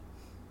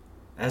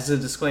As a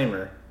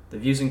disclaimer, the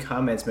views and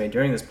comments made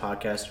during this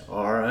podcast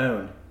are our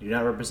own. Do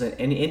not represent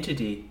any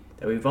entity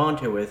that we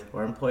volunteer with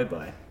or employed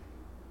by.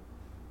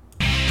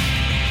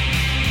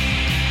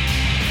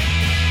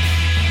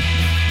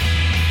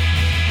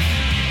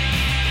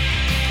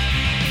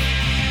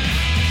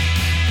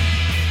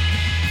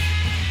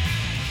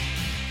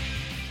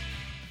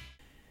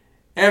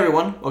 Hey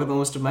everyone, welcome to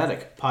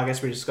List-O-Matic,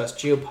 podcast where we discuss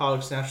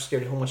geopolitics, national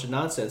security, a whole bunch of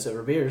nonsense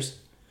over beers.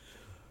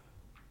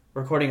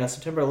 Recording on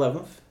September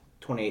 11th,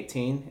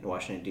 2018 in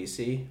Washington,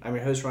 D.C. I'm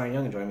your host, Ryan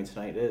Young, and joining me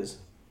tonight is...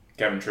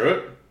 Kevin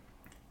Truitt,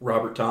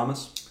 Robert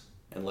Thomas,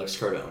 and Lex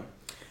Cardone.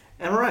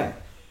 And Ryan.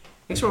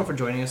 Thanks everyone for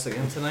joining us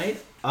again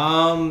tonight.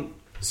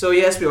 So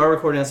yes, we are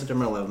recording on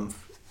September 11th.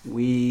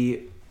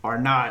 We are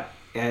not,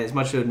 as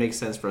much as it would make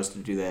sense for us to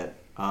do that.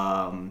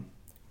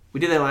 We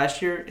did that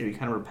last year. It'd be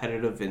kind of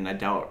repetitive, and I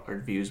doubt our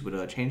views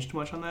would change too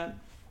much on that.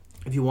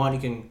 If you want,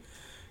 you can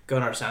go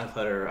on our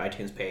SoundCloud or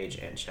iTunes page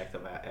and check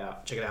them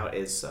out. Check it out.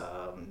 It's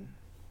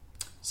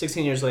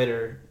 16 years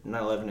later,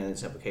 9/11 and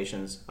its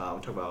implications. We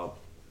talk about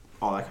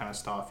all that kind of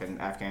stuff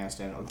in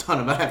Afghanistan. A ton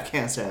about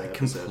Afghanistan. I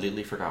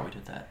completely forgot we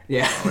did that.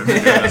 Yeah, we've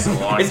been doing this a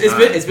long time.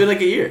 It's been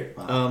like a year.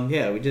 Wow.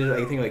 Yeah, we did it.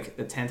 I think like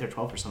the 10th or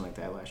 12th or something like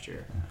that last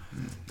year.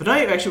 But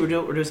tonight, actually,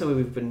 we're doing something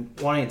we've been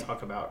wanting to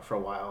talk about for a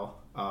while.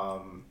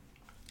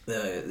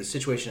 The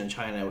situation in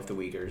China with the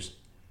Uyghurs.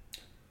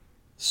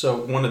 So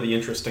one of the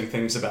interesting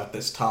things about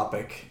this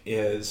topic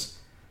is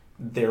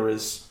there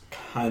is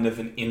kind of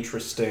an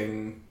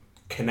interesting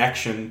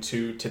connection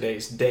to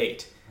today's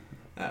date,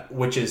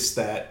 which is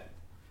that,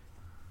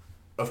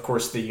 of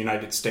course, the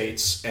United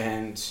States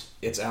and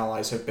its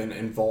allies have been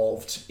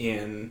involved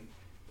in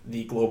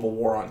the global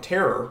war on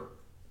terror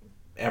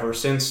ever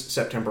since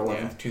September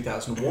 11th,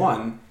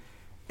 2001,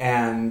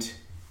 and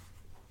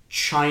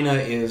China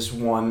is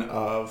one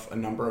of a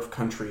number of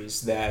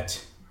countries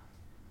that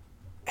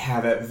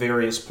have at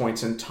various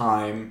points in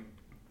time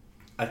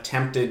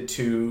attempted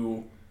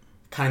to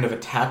kind of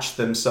attach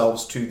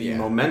themselves to the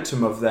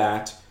momentum of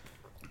that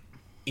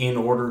in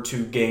order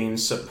to gain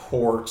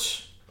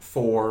support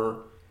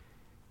for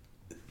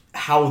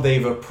how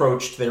they've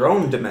approached their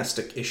own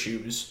domestic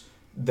issues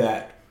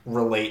that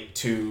relate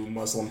to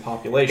Muslim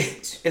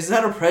populations. It's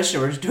not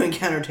oppression, we're just doing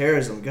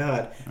counterterrorism,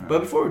 God. Right. But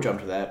before we jump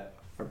to that,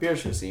 our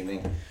beers for this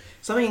evening,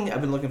 something I've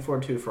been looking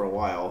forward to for a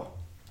while.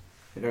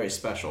 Very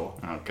special.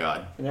 Oh,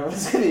 God. And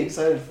everyone's going to be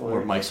excited for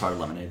Or it. Mike's Hard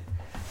Lemonade.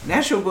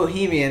 National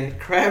Bohemian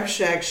Crab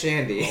Shack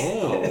Shandy.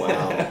 Oh,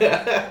 wow.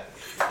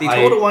 The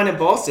Total Wine in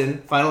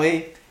Boston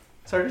finally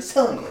started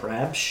selling it.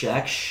 Crab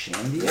Shack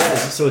Shandy? Yeah.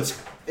 So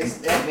it's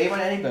made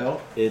by Eddie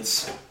Bell.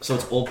 it's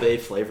Old Bay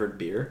flavored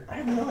beer, I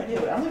have no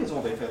idea. I don't think it's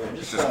Old Bay flavored.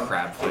 It's just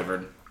crab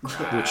flavored.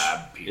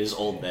 which is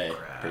Old Bay,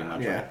 pretty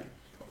much. Yeah.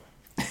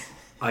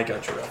 I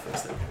got your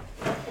reference there.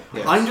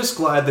 Yes. I'm just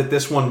glad that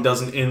this one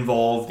doesn't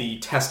involve the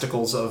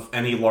testicles of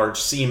any large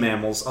sea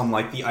mammals,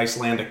 unlike the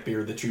Icelandic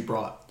beer that you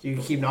brought. You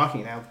keep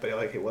knocking it out, but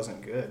it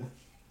wasn't good.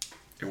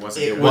 It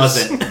wasn't. It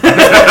wasn't.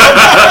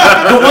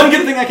 The one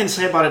good thing I can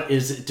say about it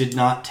is it did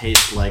not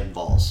taste like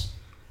balls.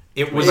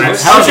 It was.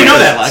 How did you know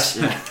that, Lex?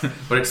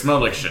 But it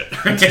smelled like shit.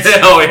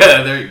 Oh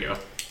yeah, there you go.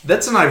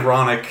 That's an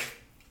ironic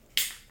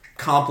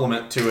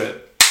compliment to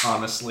it,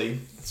 honestly.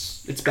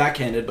 It's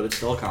backhanded, but it's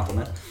still a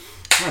compliment.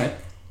 All right.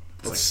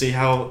 Let's see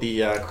how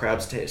the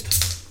crabs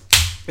taste.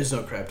 There's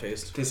no crab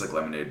taste. It tastes like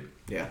lemonade.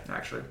 Yeah.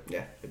 Actually.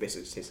 Yeah, it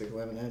basically just tastes like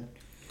lemonade.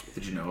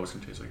 Did you know it was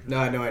gonna taste like that? No,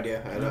 I had no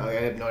idea. I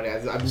had no idea.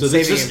 I've been So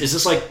saving is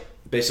this like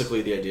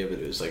basically the idea of it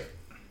is like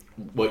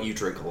what you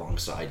drink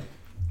alongside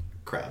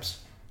crabs?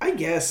 I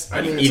guess.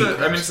 I mean,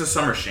 it's a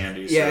summer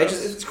shandy. Yeah,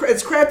 so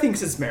it's crab thing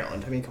because it's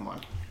Maryland. I mean, come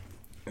on.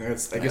 I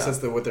guess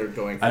that's what they're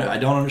going for. I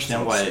don't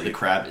understand why the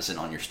crab isn't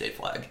on your state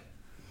flag.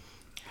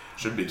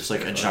 should be Just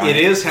like a giant. It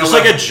is, just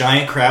like a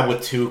giant crab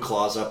with two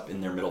claws up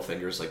in their middle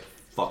fingers, like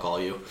fuck all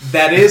you.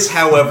 That is,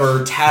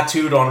 however,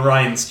 tattooed on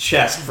Ryan's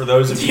chest. For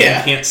those of you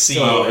who can't see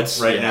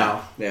it's right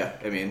now. Yeah,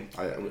 I mean,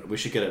 We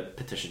should get a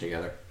petition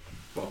together.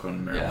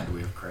 Welcome to Maryland.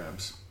 We have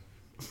crabs.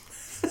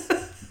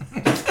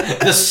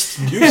 This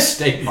new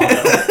state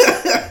motto.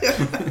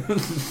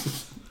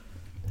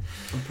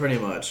 pretty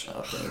much.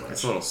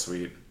 It's a little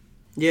sweet.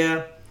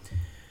 Yeah.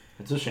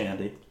 It's a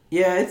shandy.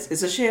 Yeah,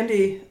 it's a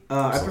shandy.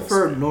 I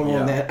prefer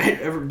normal. Yeah. I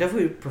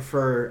definitely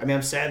prefer. I mean,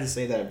 I'm sad to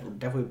say that I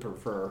definitely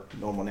prefer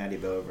normal Natty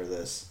Boh over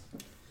this.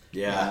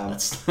 Yeah,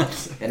 that's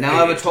And now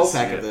I have a 12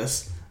 pack of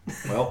this.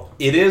 Well,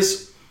 it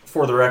is,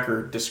 for the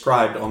record,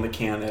 described on the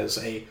can as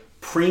a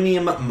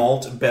premium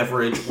malt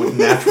beverage with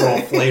natural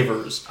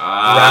flavors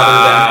rather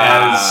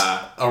than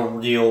as a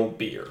real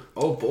beer.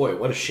 Oh boy,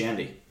 what a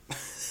shandy!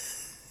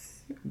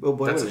 Oh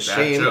boy, That's what a a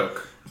bad shame.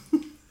 joke.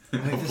 Oh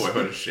boy,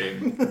 what a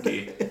shame.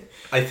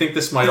 I think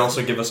this might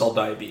also give us all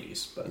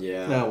diabetes. But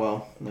Yeah. No,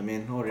 well, I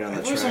mean, already on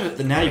that track.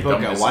 The Natty Boh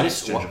guy.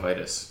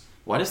 Gingivitis.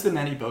 Why does the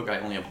Natty Boh guy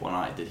only have one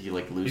eye? Did he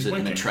lose He's it in a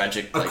winking.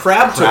 tragic? A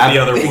crab took the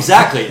other one.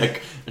 Exactly,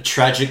 like a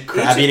tragic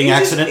crab eating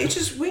accident. It's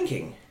just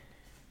winking.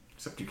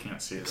 Except you can't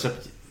see it.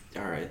 Except,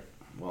 all right,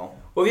 well,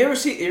 Well, you ever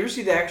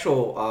see the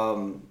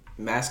actual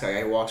mascot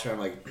guy who walks around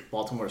like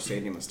Baltimore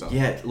Stadium and stuff.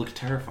 Yeah, it looked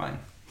terrifying.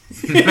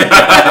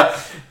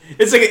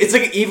 It's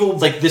like an evil.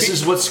 Like, this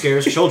is what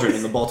scares children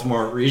in the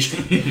Baltimore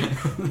region.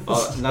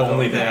 Not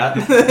Only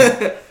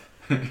that.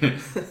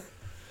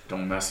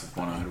 Don't mess with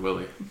One-Eyed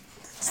Willie.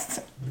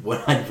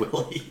 One-Eyed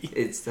Willie.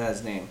 It's that's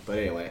his name, but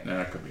anyway, No,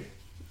 that could be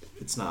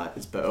it's not.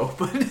 It's Bo,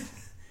 but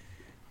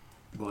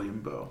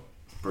William Bowe.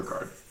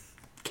 Burkhardt.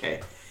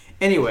 okay.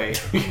 Anyway,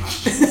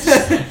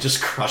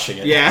 Just crushing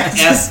it. yeah.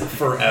 S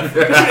for F.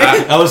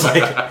 I was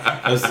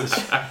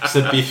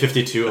said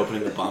B-52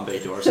 opening the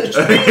Bombay doors. And just,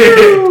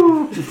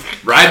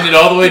 Riding it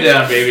all the way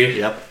down, baby.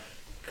 yep.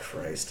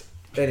 Christ.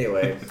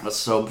 Anyway, That's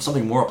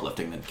something more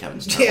uplifting than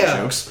Kevin's terrible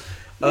Yeah.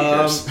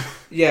 jokes.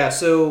 yeah.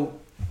 So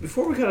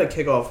before we kind of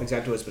kick off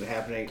exactly what's been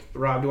happening,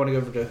 Rob, do you want to go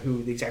over to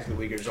who exactly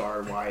the Uyghurs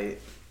are and why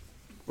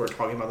we're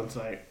talking about them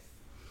tonight?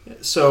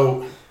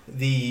 So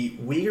the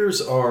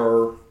Uyghurs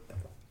are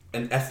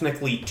an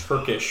ethnically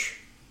Turkic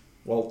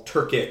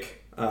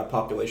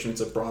population. It's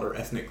a broader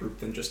ethnic group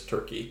than just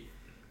Turkey.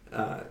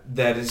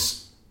 That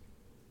is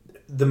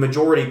the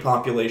majority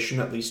population,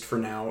 at least for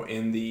now,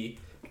 in the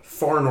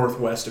far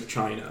northwest of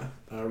China,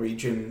 a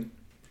region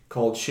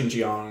called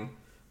Xinjiang.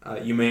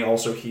 You may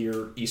also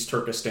hear East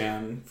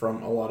Turkestan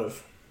from a lot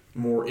of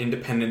more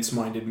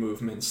independence-minded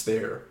movements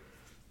there.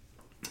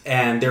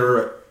 And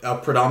they're a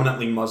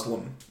predominantly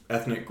Muslim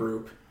ethnic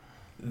group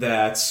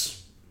that's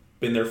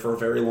been there for a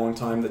very long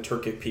time. The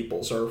Turkic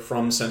peoples are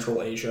from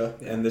Central Asia,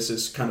 and this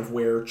is kind of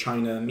where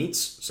China meets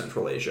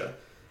Central Asia.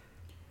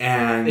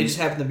 And They just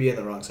happened to be on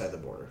the wrong side of the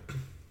border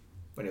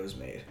when it was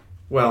made.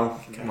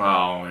 well,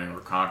 Well, when they were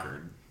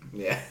conquered.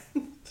 Yeah.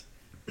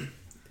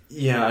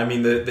 yeah, I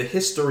mean the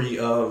history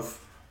of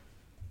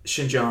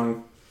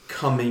Xinjiang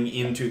coming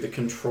into the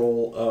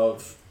control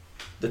of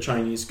the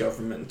Chinese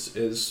government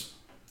is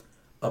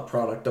a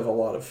product of a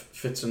lot of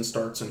fits and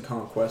starts and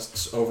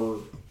conquests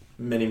over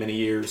many, many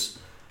years,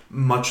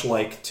 much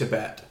like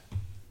Tibet.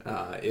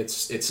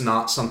 It's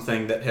not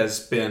something that has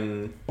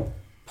been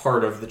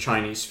part of the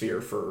Chinese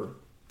sphere for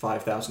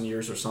 5,000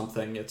 years or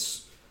something.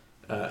 It's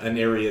an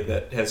area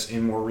that has,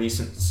 in more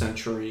recent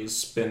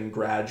centuries, been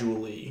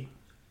gradually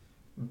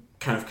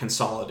kind of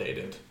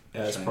consolidated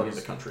as part of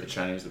the country. The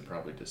Chinese would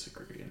probably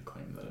disagree and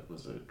claim that it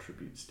was a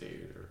tribute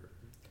state or...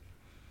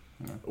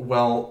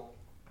 Well,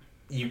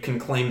 you can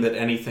claim that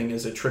anything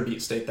is a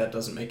tribute state. That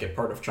doesn't make it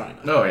part of China.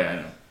 Oh, yeah, I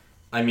know.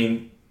 I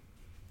mean,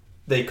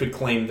 they could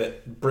claim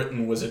that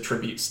Britain was a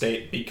tribute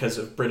state because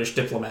of British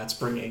diplomats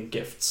bringing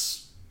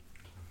gifts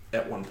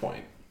at one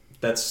point.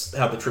 That's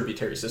how the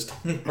tributary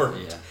system worked.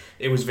 Yeah.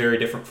 It was very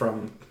different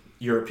from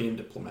European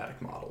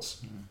diplomatic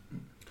models,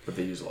 But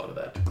they use a lot of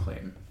that to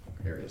claim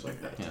areas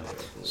like that. Yeah.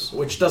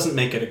 which doesn't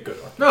make it a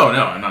good one. No,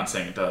 I'm not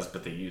saying it does,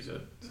 but they use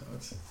it. So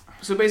it's...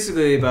 So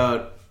basically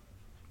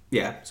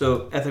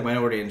so ethnic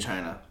minority in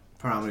China,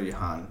 predominantly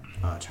Han,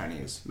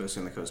 Chinese,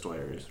 mostly in the coastal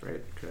areas,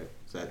 right? Correct.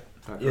 Is that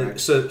correct? Yeah,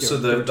 so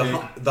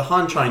the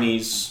Han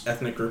Chinese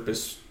ethnic group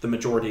is the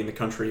majority in the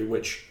country,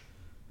 which,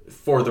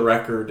 for the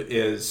record,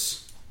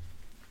 is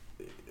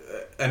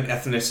an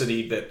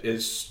ethnicity that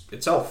is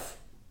itself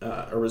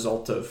a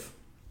result of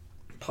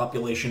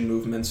population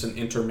movements and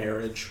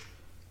intermarriage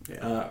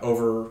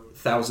over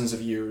thousands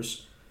of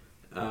years.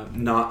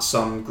 Not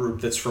some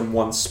group that's from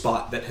one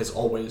spot that has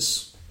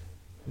always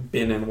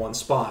been in one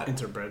spot.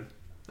 Interbred.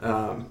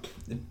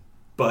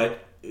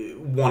 But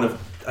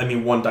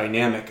one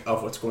dynamic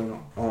of what's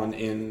going on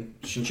in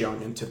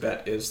Xinjiang and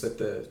Tibet is that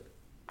the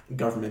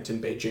government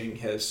in Beijing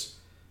has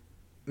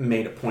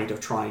made a point of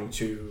trying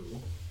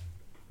to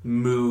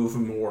move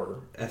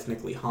more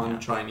ethnically Han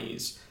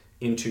Chinese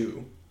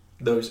into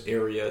those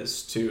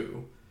areas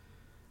to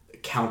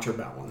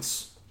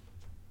counterbalance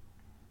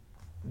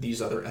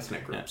these other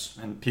ethnic groups.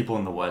 Yeah. And people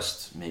in the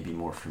West may be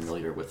more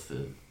familiar with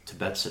the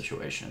Tibet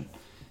situation,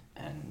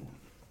 and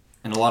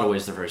in a lot of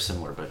ways they're very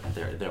similar, but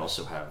they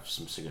also have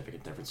some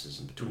significant differences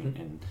in between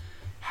in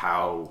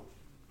how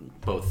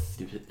both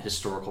the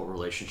historical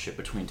relationship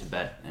between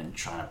Tibet and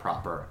China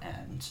proper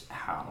and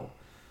how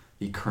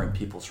the current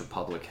People's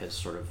Republic has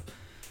sort of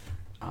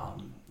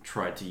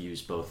tried to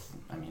use both,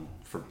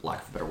 for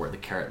lack of a better word, the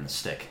carrot and the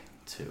stick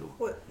to...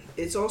 Well,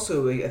 it's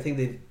also, I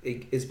think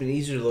it's been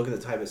easier to look at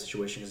the Tibet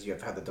situation because you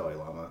have had the Dalai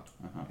Lama,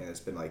 and it's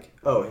been like,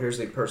 oh, here's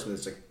a person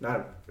that's like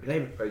not,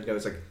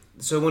 it's like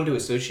someone to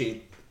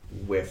associate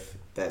with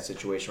that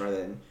situation rather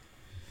than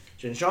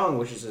Xinjiang,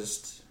 which is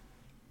just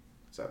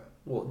so.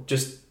 Well,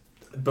 just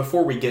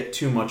before we get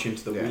too much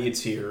into the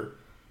weeds here,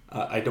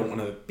 I don't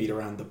want to beat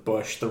around the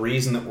bush. The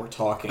reason that we're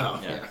talking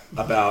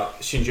about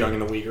Xinjiang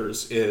and the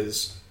Uyghurs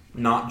is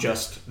not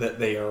just that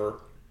they are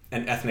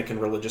an ethnic and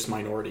religious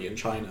minority in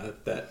China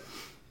that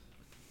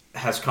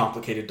has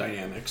complicated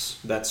dynamics.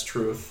 That's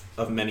true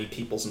of many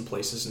peoples and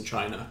places in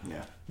China.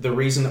 Yeah. The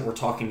reason that we're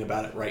talking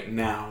about it right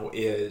now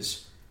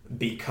is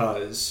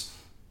because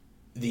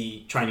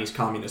the Chinese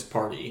Communist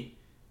Party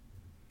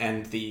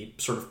and the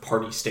sort of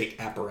party-state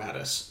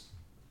apparatus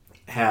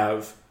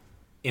have,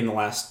 in the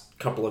last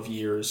couple of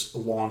years,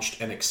 launched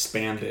and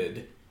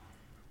expanded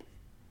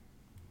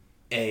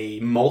a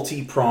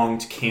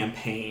multi-pronged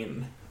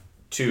campaign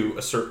to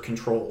assert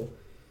control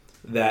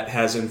that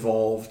has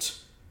involved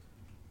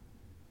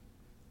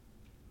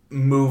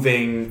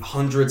moving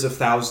hundreds of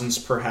thousands,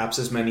 perhaps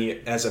as many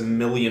as 1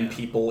 million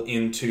people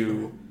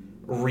into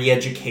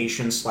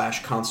re-education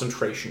 /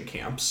 concentration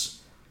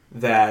camps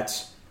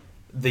that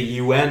the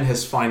UN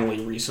has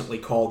finally recently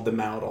called them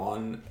out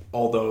on,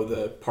 although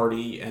the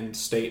party and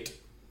state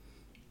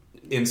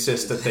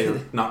insist that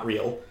they're not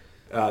real,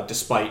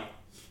 despite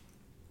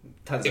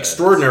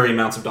extraordinary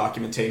amounts of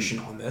documentation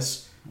on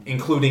this,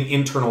 including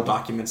internal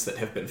documents that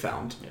have been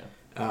found.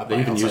 Yeah. They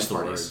even use the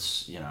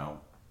words,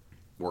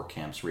 work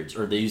camps,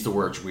 or they use the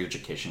words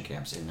re-education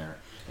camps in their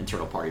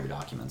internal party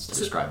documents to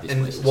describe these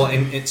places.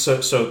 Well,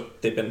 so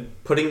they've been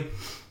putting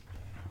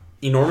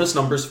enormous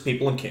numbers of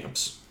people in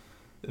camps.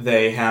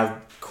 They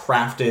have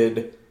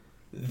crafted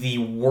the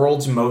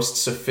world's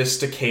most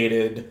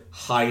sophisticated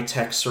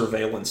high-tech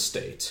surveillance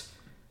state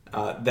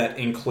that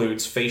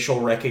includes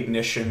facial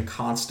recognition,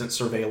 constant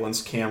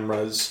surveillance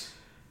cameras,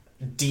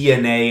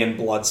 DNA and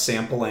blood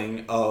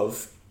sampling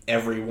of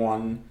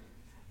everyone,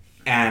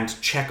 and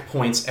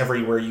checkpoints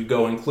everywhere you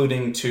go,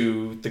 including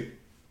to the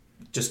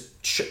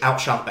out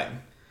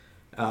shopping.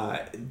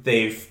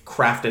 They've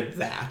crafted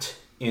that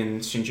in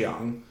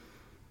Xinjiang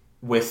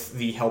with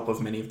the help of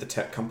many of the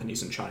tech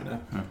companies in China.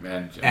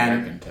 And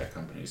American tech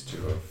companies, too,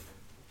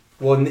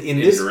 have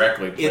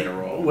indirectly played a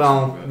role.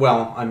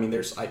 Well, I mean,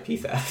 there's IP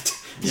theft,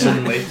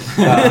 certainly.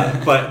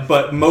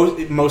 But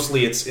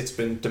mostly it's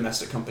been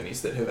domestic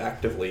companies that have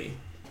actively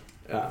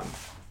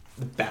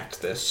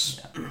backed this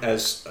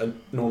as a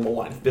normal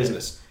line of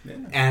business. Yeah.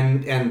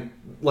 And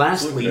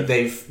lastly,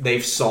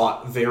 they've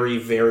sought very,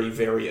 very,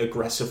 very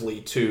aggressively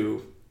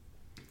to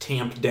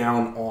tamp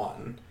down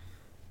on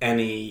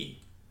any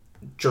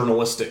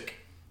journalistic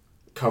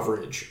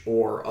coverage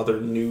or other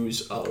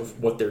news of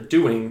what they're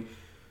doing,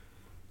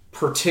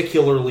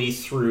 particularly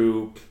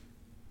through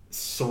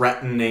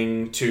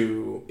threatening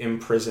to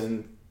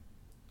imprison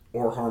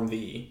or harm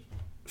the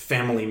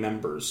family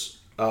members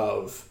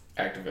of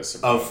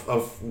activists of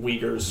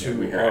Uyghurs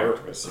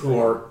who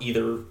are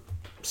either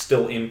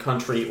still in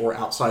country or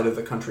outside of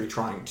the country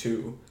trying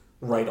to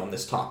write on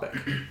this topic.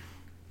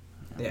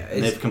 Yeah,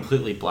 and they've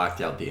completely blacked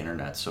out the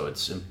internet, so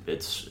it's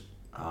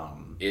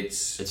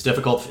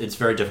difficult. It's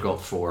very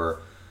difficult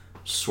for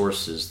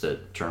sources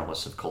that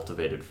journalists have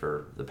cultivated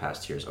for the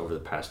past years, over the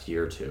past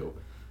year or two,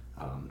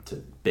 to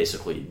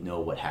basically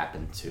know what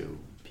happened to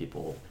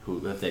people who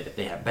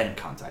they have been in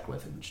contact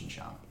with in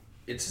Xinjiang.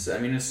 It's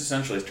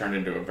essentially turned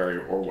into a very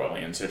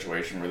Orwellian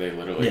situation where they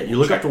literally... Yeah, you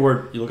look up the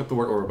word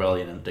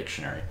Orwellian in a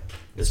dictionary.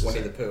 It's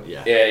Winnie the Pooh.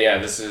 Yeah.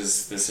 This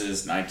is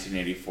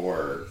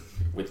 1984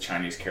 with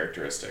Chinese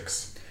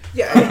characteristics.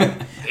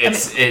 Yeah,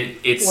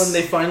 it's when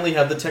they finally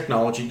had the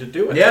technology to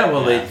do it. Yeah,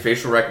 well, they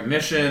facial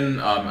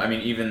recognition.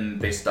 Even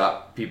they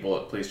stopped people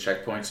at police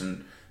checkpoints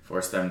and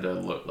forced them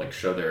to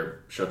show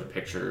the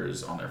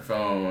pictures on their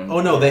phone.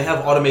 Oh no, they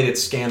have automated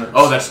scanners.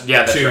 Oh, that's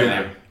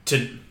right.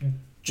 To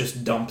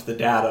just dump the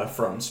data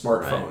from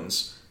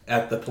smartphones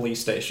at the police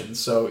station,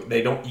 so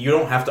you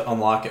don't have to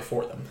unlock it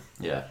for them.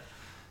 Yeah,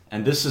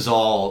 and this has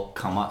all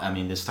come on. I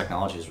mean, this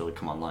technology has really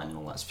come online in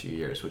the last few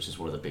years, which is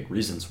one of the big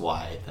reasons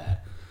why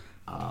that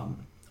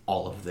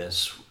all of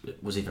this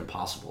was even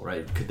possible.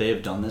 Right? Could they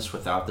have done this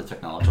without the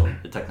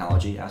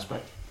technology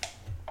aspect?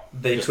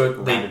 They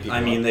could.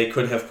 They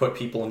could have put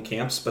people in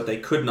camps, but they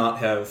could not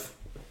have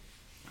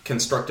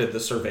constructed the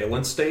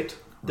surveillance state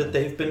that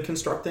they've been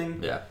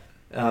constructing. Yeah.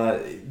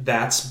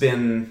 That's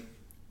been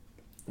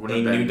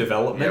new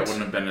development. Yeah, it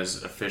wouldn't have been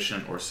as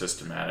efficient or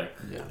systematic.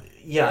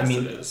 Yeah.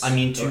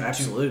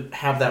 To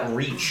have that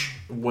reach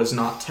was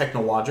not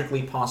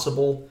technologically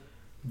possible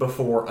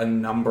before a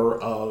number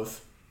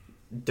of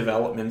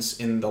developments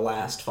in the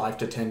last 5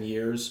 to 10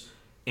 years,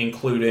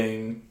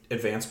 including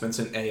advancements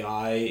in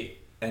AI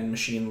and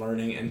machine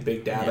learning and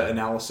big data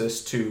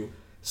analysis to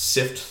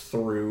sift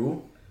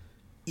through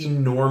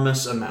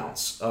enormous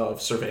amounts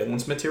of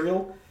surveillance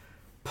material,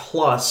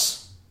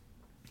 plus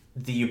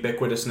the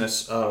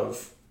ubiquitousness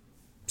of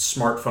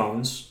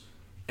smartphones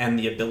and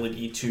the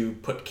ability to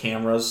put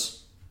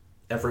cameras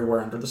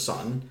everywhere under the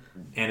sun,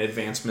 and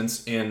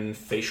advancements in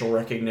facial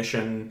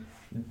recognition,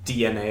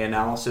 DNA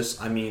analysis.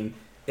 I mean,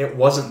 it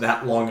wasn't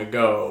that long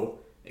ago.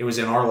 It was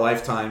in our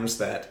lifetimes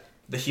that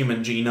the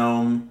human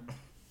genome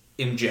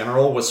in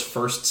general was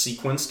first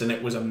sequenced, and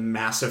it was a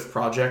massive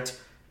project.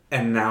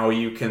 And now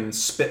you can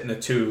spit in a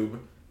tube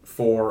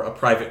for a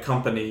private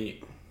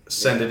company,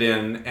 send it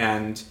in,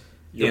 and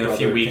in a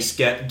few weeks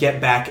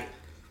get back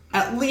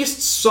at least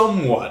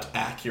somewhat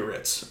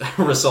accurate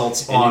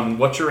results on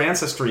what your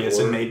ancestry is,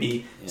 and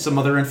maybe some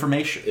other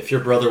information. If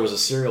your brother was a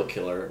serial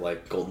killer,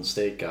 like Golden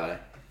State guy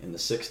in the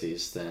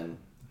 60s, then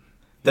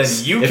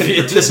you can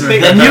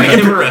participate in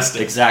getting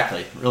arrested.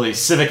 Exactly. Really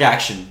civic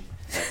action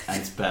at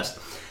its best.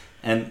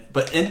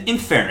 But in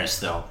fairness,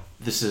 though,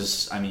 this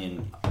is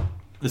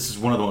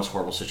one of the most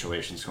horrible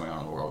situations going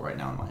on in the world right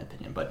now, in my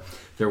opinion. But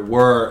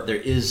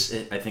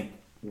I think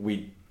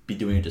we'd be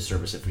doing a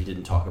disservice if we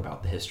didn't talk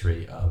about the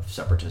history of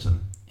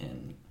separatism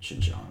in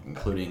Xinjiang,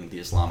 including the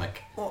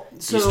Islamic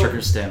so, East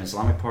Turkestan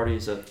Islamic Party.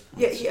 Is that?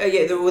 Yeah.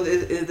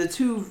 The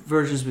two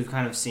versions we've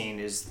kind of seen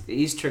is the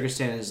East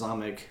Turkestan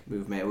Islamic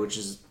movement, which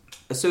is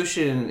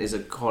associated and is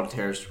called a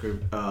terrorist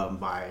group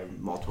by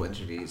multiple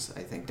entities.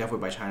 I think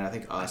definitely by China. I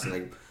think us and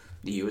like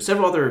the U.S.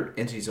 Several other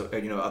entities,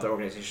 other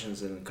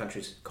organizations and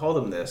countries call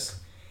them this.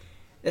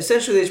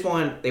 Essentially,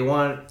 they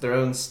want their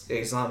own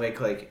Islamic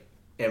like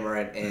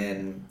emirate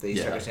in the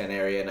East Turkestan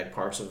area and like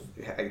parts of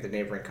like, the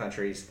neighboring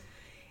countries.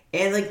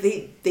 And like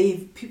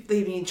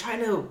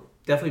China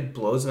definitely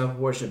blows them up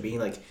proportion of being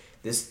like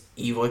this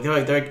evil. Like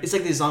they're like it's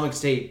like the Islamic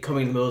State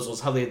coming to Mosul is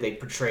how they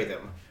portray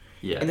them.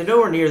 Yeah, and they're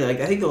nowhere near that. Like,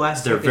 I think the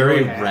last they're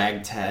very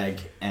ragtag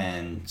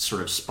and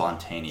sort of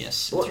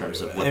spontaneous in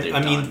terms of what they've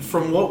done. I mean,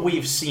 from what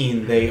we've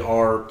seen, they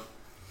are.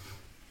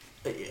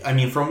 I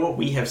mean, from what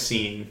we have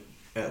seen,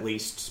 at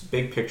least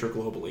big picture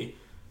globally,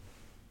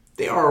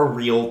 they are a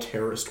real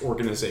terrorist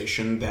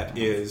organization that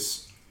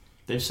is.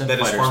 They've sent that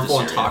is harmful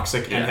and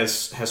toxic and Yeah.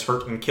 has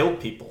hurt and killed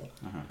people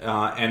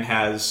and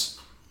has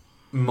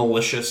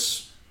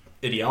malicious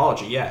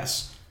ideology,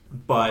 yes.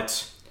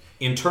 But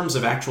in terms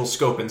of actual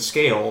scope and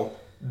scale,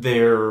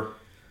 they're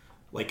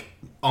like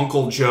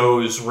Uncle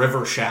Joe's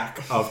River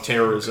Shack of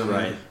terrorism,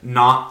 Right.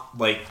 not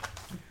like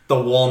the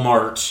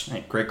Walmart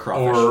Right, great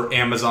crawfish. or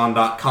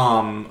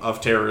Amazon.com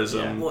of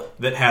terrorism Yeah.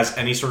 that has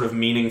any sort of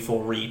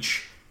meaningful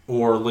reach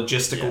or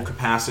logistical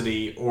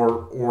capacity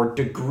or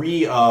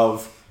degree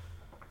of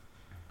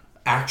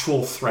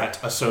actual threat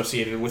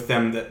associated with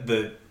them that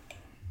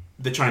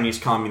the Chinese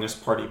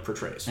Communist Party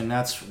portrays. And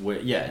that's where,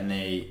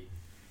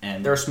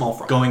 and They're a small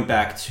fry. Going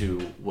back to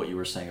what you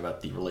were saying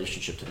about the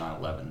relationship to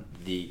 9/11,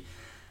 the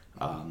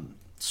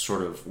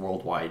sort of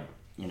worldwide,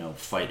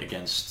 fight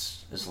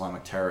against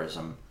Islamic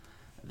terrorism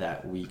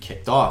that we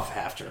kicked off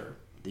after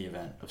the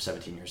event of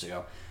 17 years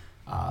ago.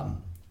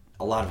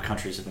 A lot of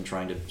countries have been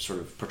trying to sort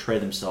of portray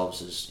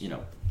themselves as,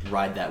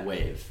 ride that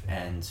wave,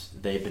 and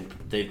they've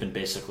been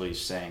basically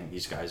saying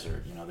these guys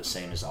are, the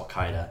same as Al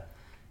Qaeda,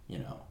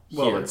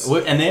 Well,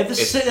 here. And they have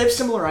they have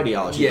similar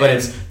ideology,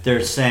 but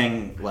they're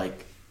saying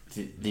like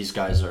these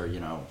guys are,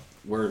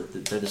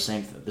 they're the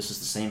same. This is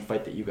the same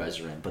fight that you guys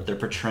are in, but they're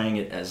portraying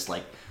it as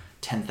like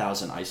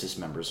 10,000 ISIS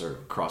members are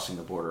crossing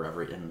the border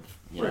every, and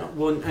Right.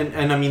 Well,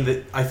 and I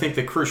mean, I think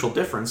the crucial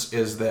difference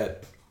is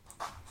that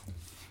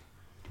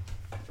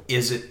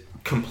is it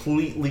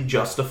completely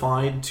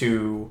justified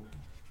to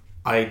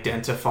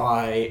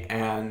identify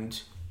and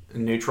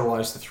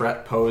neutralize the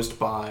threat posed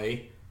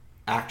by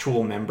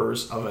actual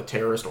members of a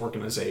terrorist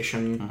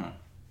organization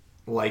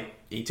like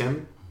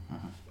ETIM?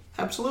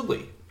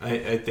 Absolutely.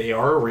 They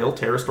are a real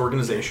terrorist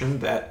organization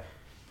that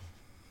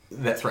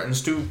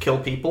threatens to kill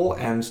people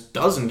and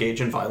does engage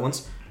in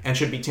violence and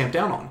should be tamped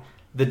down on.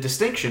 The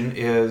distinction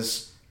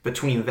is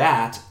between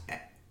that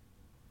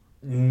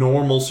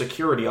normal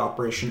security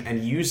operation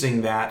and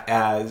using that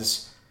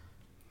as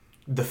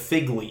the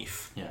fig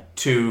leaf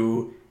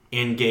to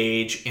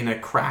engage in a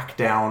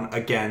crackdown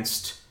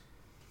against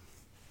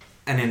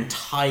an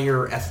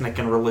entire ethnic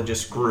and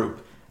religious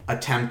group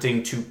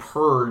attempting to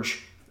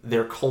purge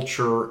their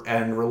culture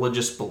and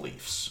religious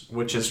beliefs,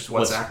 which is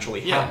what's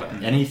actually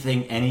happening.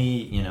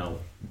 Any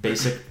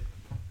basic,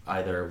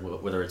 either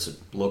whether it's a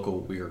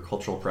local Uyghur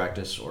cultural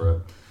practice or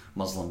a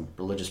Muslim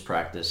religious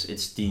practice,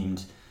 it's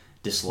deemed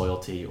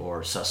disloyalty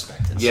or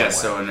suspect in some way.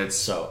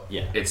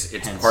 It's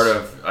Hence, part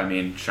of. I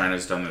mean,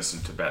 China's done this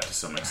in Tibet to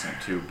some extent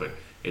too, but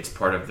it's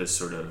part of this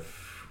sort of.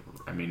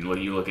 I mean,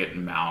 you look at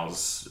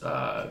Mao's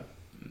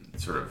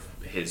sort of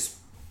his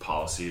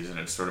policies, and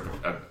it's sort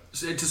of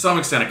to some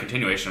extent a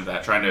continuation of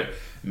that, trying to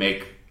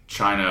make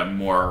China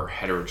more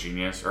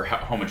heterogeneous or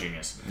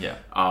homogeneous. Yeah.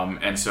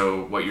 And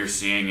so what you're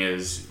seeing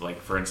is,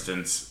 like, for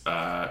instance,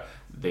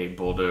 they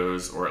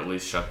bulldoze or at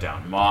least shut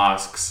down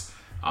mosques.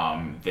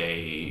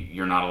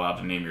 You're not allowed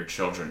to name your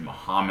children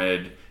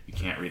Muhammad. You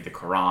can't read the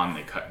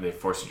Quran. They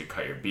force you to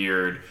cut your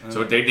beard.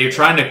 So they're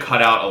trying to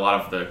cut out a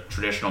lot of the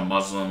traditional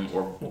Muslim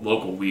or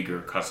local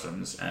Uyghur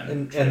customs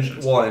and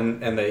traditions.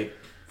 And they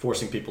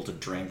forcing people to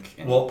drink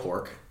and Well, eat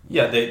pork.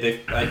 Yeah,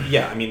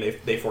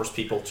 they force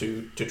people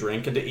to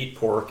drink and to eat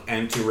pork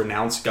and to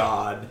renounce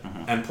God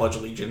and pledge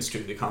allegiance to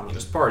the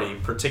Communist Party,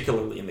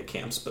 particularly in the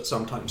camps, but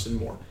sometimes in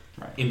more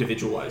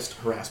individualized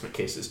harassment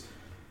cases.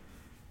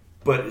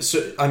 But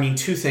so, I mean,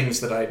 two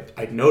things that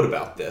I'd note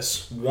about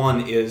this.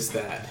 One is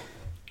that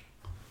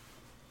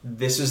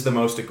this is the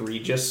most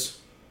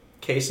egregious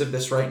case of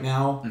this right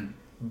now,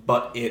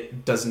 but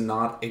it does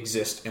not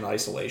exist in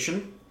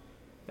isolation.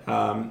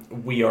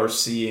 We are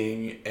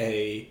seeing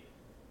a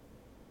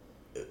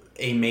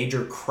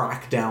major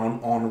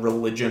crackdown on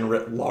religion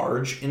writ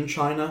large in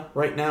China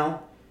right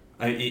now.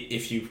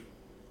 If you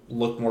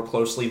look more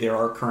closely, there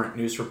are current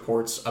news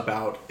reports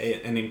about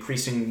an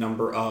increasing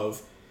number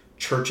of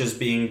churches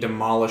being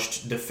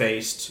demolished,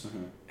 defaced,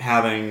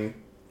 having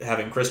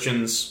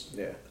Christians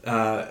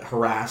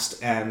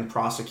harassed and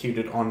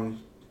prosecuted on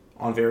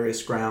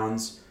various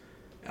grounds.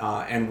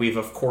 And we've,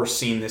 of course,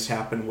 seen this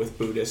happen with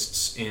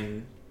Buddhists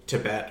in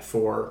Tibet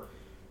for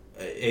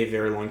a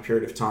very long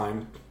period of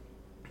time.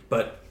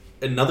 But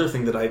another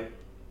thing that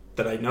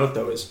I note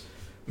though is,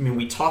 I mean,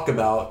 we talk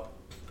about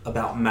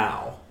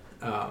Mao,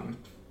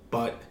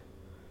 but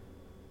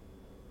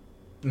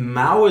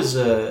Mao is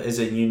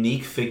a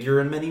unique figure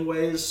in many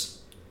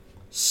ways.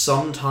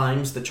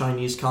 Sometimes the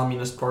Chinese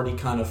Communist Party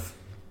kind of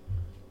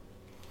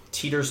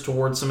teeters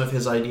towards some of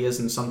his ideas,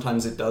 and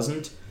sometimes it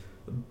doesn't.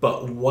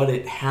 But what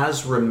it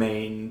has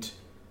remained,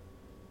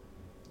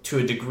 to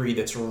a degree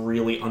that's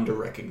really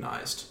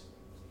under-recognized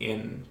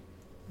in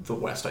the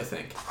West, I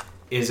think,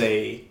 is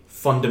a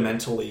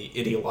fundamentally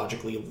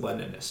ideologically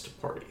Leninist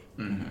party.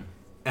 Mm-hmm.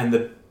 And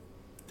the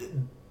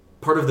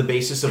part of the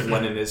basis of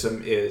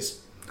Leninism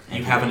is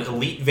you have an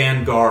elite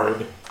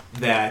vanguard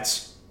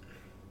that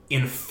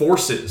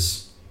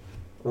enforces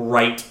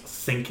right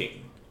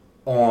thinking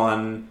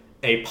on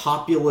a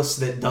populace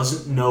that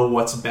doesn't know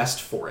what's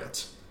best for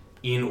it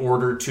in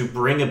order to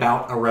bring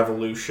about a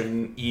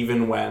revolution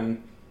even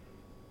when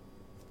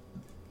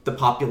the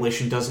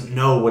population doesn't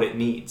know what it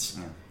needs.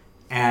 Yeah.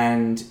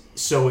 And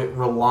so it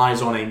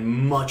relies on a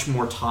much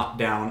more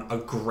top-down,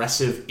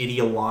 aggressive,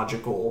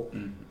 ideological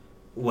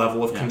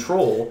level of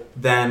control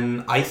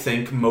than I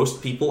think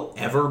most people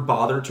ever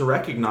bother to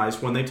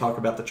recognize when they talk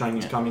about the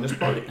Chinese Communist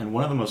Party. And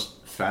one of the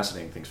most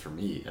fascinating things for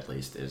me, at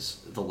least,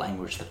 is the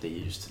language that they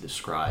use to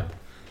describe,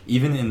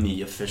 even in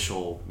the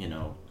official,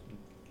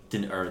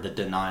 or the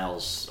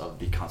denials of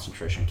the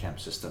concentration camp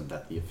system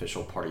that the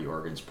official party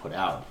organs put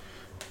out.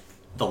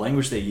 The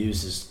language they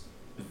use is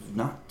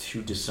not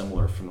too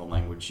dissimilar from the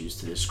language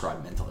used to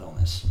describe mental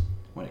illness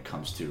when it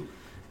comes to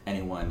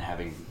anyone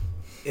having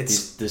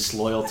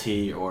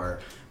disloyalty or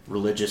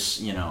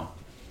religious,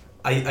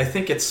 I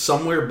think it's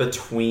somewhere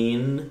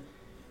between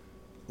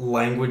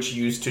language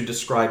used to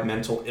describe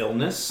mental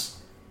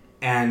illness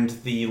and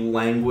the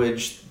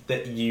language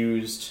that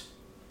used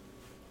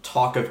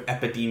talk of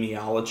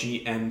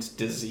epidemiology and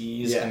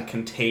disease and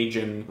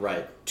contagion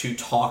to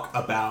talk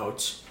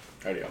about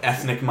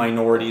ethnic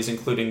minorities,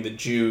 including the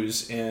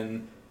Jews,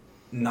 in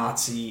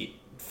Nazi,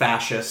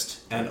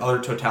 fascist, and other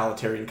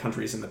totalitarian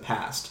countries in the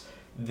past.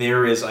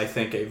 There is, I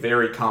think, a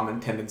very common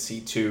tendency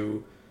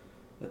to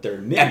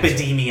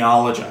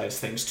epidemiologize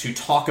things, to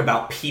talk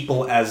about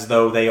people as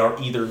though they are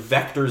either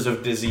vectors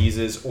of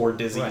diseases or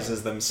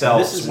diseases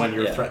themselves when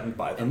you're threatened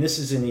by them. And this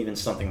isn't even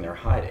something they're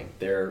hiding.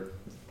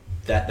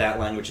 That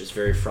language is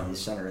very front and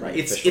center.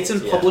 It's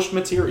in published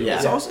material.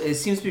 Yeah. It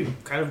seems to be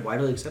kind of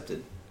widely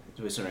accepted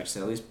to a certain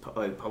extent, at least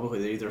publicly.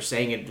 They're either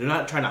saying it, they're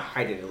not trying to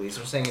hide it, at least.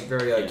 They're saying it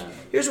very,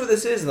 here's what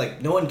this is,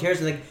 and, no one cares,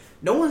 and,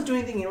 no one's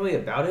doing anything really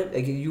about it.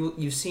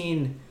 You've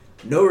seen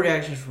no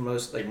reaction from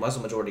most,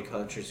 Muslim majority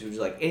countries who's,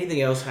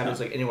 anything else happens,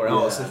 anywhere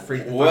else, is free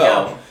to freak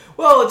out.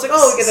 Well, it's we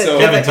get that.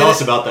 Kevin, tell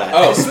us about that.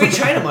 Oh, sweet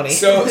China money.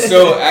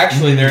 So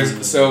actually,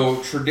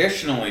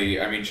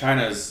 traditionally,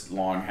 China's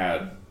long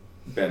had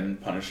been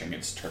punishing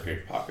its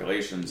Turkic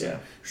populations. And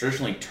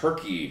traditionally,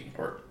 Turkey,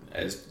 or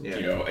as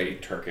a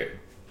Turkic,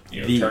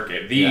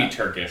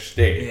 Turkish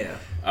state,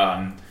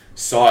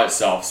 saw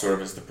itself sort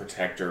of as the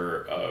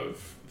protector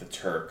of the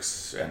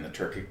Turks and the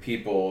Turkic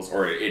peoples,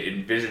 or it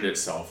envisioned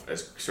itself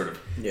as sort of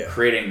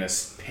creating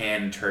this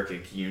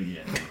pan-Turkic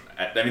union.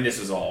 This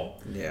was all...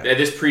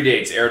 This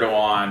predates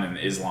Erdogan and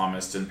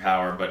Islamists in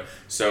power, but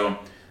so...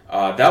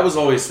 that was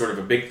always sort of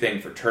a big thing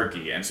for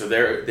Turkey, and so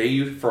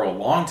for a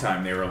long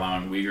time they were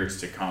allowing Uyghurs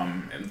to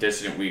come, and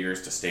dissident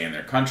Uyghurs to stay in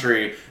their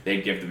country.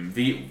 They'd give them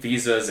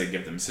visas, they'd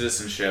give them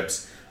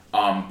citizenships.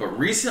 But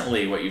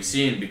recently, what you've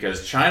seen,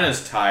 because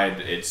China's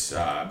tied its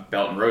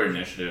Belt and Road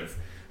Initiative,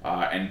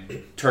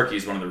 and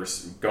Turkey's going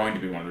to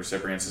be one of the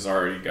recipients, has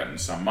already gotten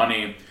some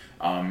money,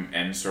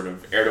 and sort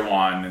of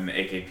Erdogan and the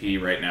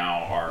AKP right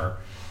now are,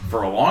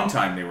 for a long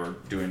time, they were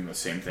doing the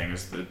same thing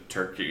as the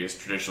Turkey has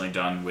traditionally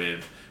done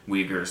with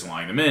Uyghurs,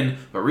 allowing them in,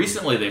 but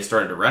recently they've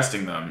started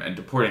arresting them and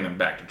deporting them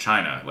back to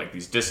China, like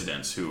these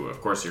dissidents who,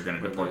 of course, you're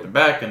going to deport them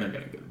back and they're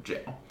going to go to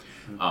jail.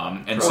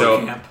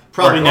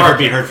 Probably never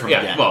be heard from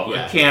again.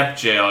 Camp,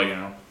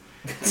 jail,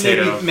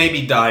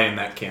 maybe die in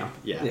that camp.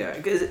 Yeah,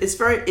 because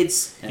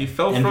he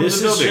fell from the building.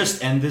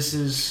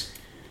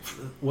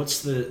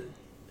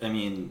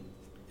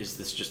 Is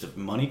this just a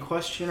money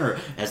question, or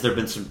has there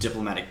been some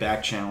diplomatic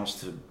back channels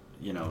to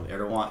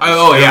Erdogan?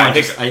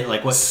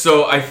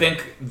 So I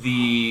think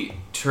the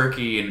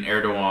Turkey and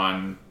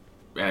Erdogan,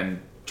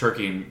 and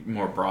Turkey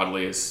more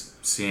broadly, is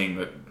being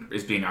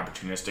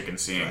opportunistic and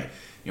seeing,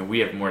 we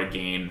have more to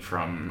gain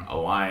from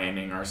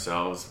aligning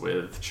ourselves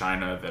with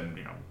China than,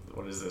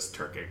 what is this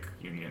Turkic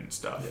Union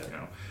stuff?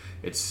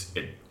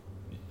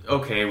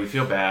 Okay, we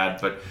feel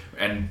bad,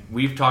 and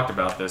we've talked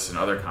about this in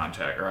other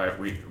contexts, right?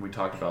 We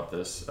talked about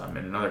this in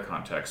another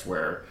context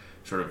where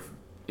sort of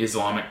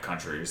Islamic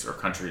countries, or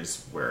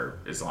countries where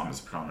Islam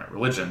is a predominant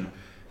religion,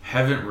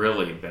 haven't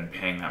really been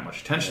paying that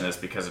much attention to this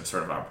because it's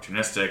sort of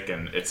opportunistic,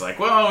 and it's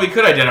we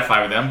could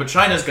identify with them, but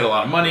China's got a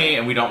lot of money,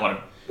 and we don't want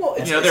to. Well,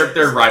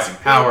 they're rising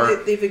power.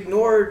 They've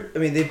ignored.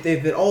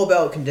 They've been all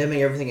about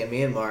condemning everything in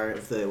Myanmar.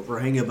 If the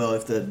Rohingya,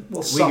 if the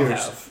Uyghurs. Some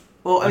have.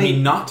 Well,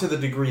 not to the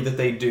degree that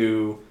they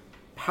do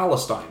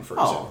Palestine, for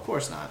Oh, example. of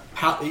course not.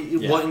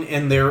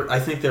 And I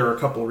think there are a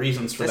couple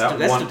reasons for that.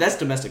 That's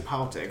domestic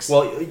politics.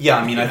 Well, yeah,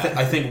 I mean,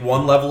 I think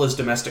one level is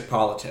domestic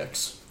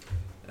politics.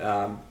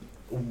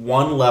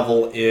 One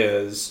level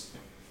is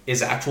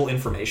actual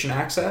information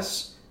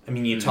access. I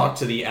mean, you talk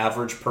to the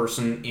average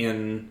person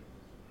in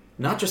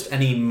not just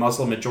any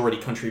Muslim majority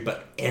country,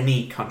 but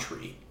any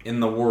country in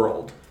the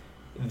world,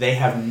 they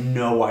have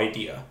no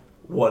idea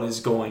what is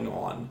going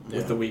on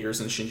with the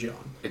Uyghurs in Xinjiang.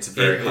 It's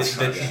very hush.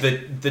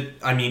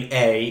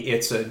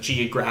 It's a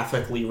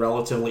geographically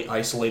relatively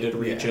isolated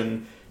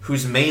region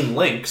whose main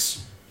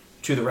links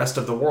to the rest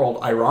of the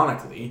world,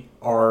 ironically,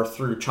 are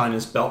through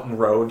China's Belt and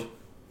Road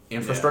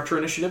infrastructure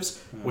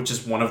initiatives, which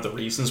is one of the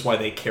reasons why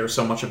they care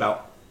so much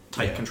about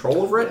tight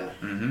control over it.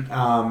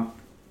 Yeah.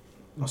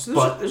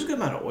 So there's a good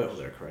amount of oil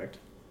there, correct?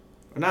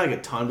 Or not like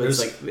a ton, but There's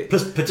it's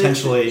like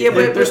potentially.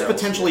 There's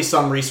potentially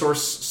some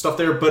resource stuff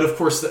there, but of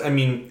course, I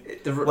mean,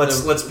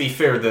 let's be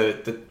fair.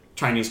 The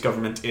Chinese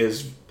government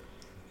is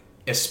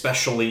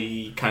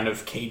especially kind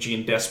of cagey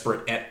and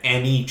desperate at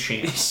any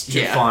chance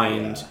to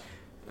find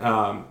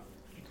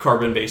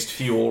carbon-based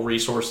fuel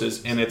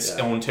resources in its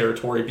own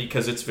territory,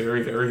 because it's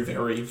very, very,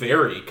 very,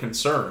 very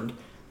concerned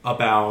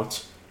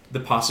about the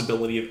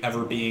possibility of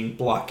ever being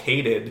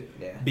blockaded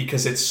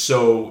because it's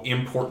so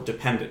import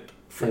dependent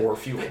for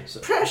fuel.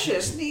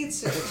 Precious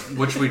needs it.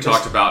 Which we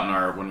talked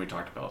about when we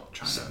talked about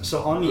China.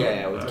 So on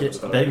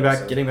getting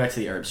back to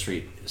the Arab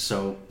Street.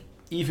 So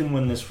even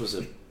when this was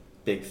a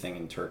big thing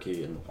in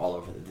Turkey and all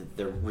over,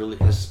 there really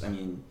has. I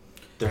mean,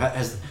 there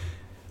has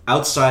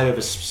outside of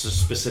a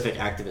specific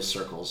activist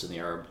circles in the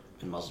Arab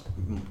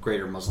and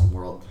greater Muslim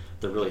world,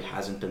 there really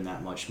hasn't been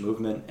that much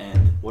movement.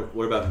 And what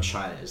about in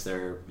China? Is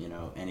there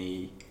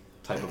any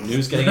type of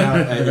news getting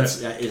out?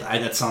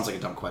 That sounds like a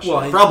dumb question.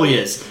 Well, it probably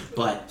is,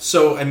 but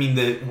so I mean,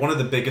 one of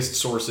the biggest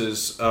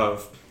sources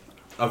of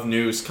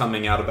news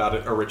coming out about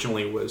it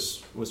originally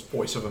was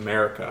Voice of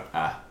America,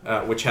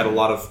 which had a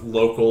lot of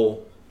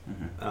local,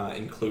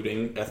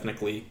 including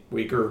ethnically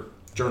Uyghur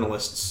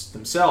journalists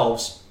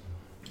themselves,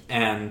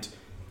 and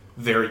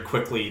very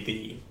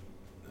quickly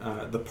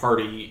the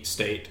party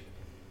state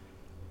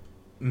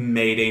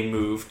made a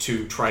move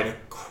to try to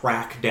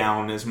crack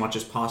down as much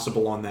as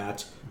possible on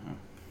that,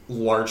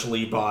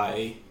 largely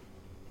by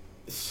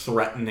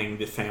threatening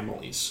the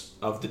families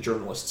of the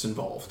journalists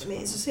involved. I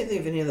mean, it's the same thing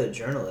with any other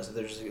journalist.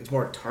 It's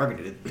more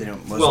targeted than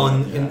Muslim. Well,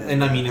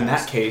 and I mean, in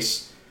that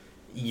case,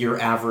 your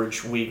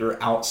average Uyghur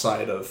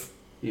outside of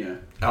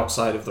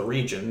the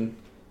region,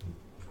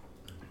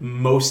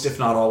 most, if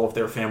not all, of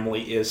their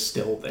family is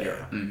still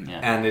there,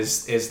 and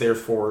is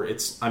therefore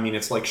it's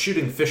like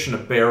shooting fish in a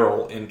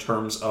barrel in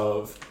terms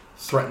of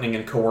threatening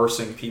and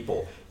coercing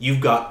people.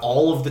 You've got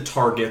all of the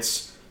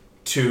targets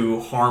to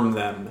harm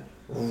them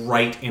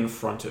right in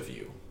front of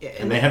you,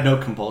 and they have no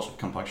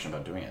compunction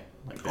about doing it.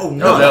 Like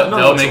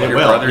they'll make your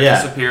brother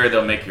disappear.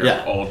 They'll make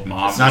your old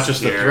mom. It's not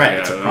just a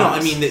threat. It's a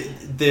promise. No, I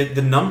mean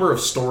the number of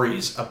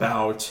stories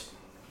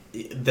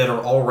that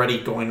are already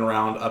going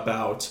around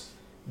about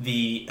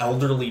the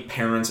elderly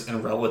parents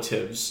and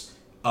relatives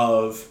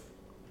of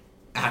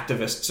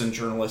activists and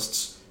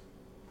journalists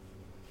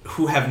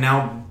who have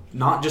now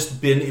not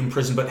just been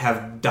imprisoned but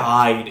have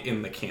died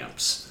in the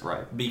camps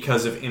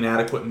because of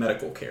inadequate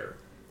medical care.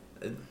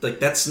 Like,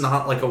 that's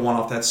not like a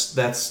one-off.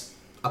 That's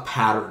a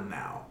pattern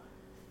now,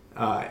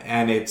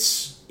 and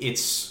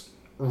it's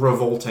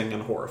revolting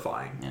and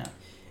horrifying. Yeah,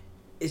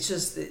 it's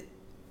just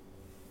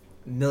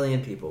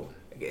million people.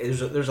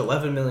 There's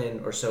 11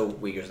 million or so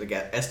Uyghurs.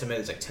 The estimate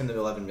is like 10 to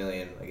 11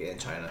 million in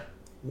China.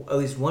 At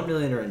least 1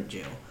 million are in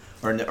jail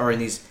or in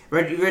these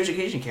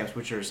re-education camps,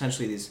 which are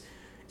essentially these.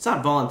 It's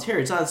not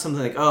voluntary. It's not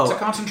something like it's a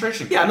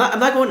concentration camp. Yeah, I'm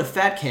not going to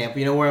fat camp.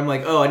 Where I'm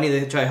like, I need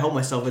to try to help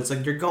myself. It's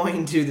like you're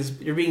going to this.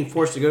 You're being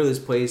forced to go to this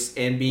place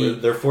and be.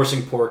 They're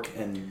forcing pork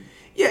and.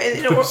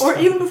 Yeah, or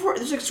even before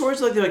there's like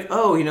stories like they're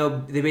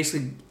like, they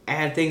basically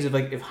add things of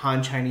like if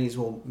Han Chinese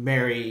will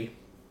marry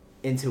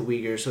into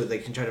Uyghurs so that they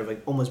can try to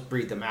like almost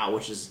breed them out,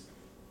 which is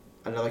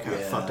another kind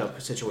of fucked up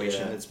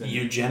situation. That's been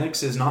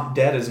eugenics is not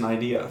dead as an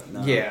idea.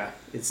 No. Yeah,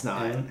 it's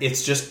not.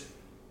 It's just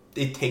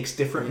it takes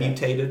different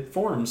mutated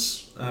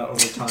forms over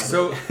time.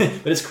 So,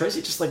 but it's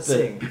crazy, just like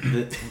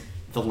the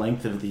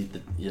length of the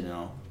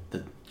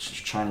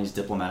Chinese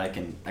diplomatic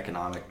and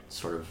economic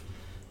sort of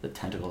the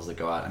tentacles that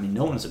go out. I mean,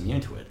 no one's immune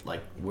to it.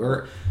 Like,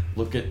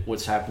 look at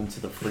what's happened to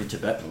the Free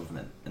Tibet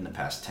movement in the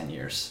past 10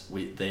 years.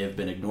 They have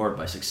been ignored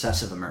by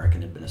successive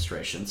American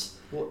administrations.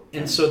 Well,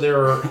 so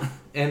there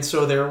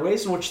are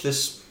ways in which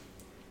this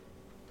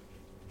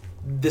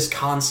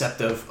concept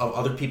of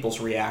other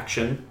people's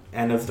reaction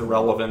and of the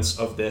relevance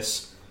of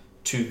this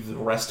to the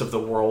rest of the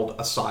world,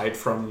 aside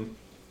from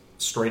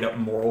straight up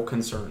moral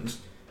concerns,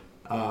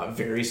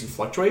 varies and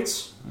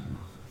fluctuates.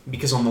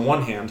 Because on the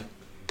one hand,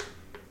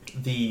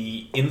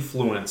 the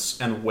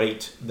influence and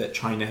weight that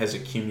China has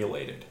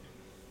accumulated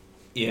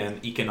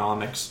in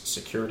economics,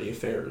 security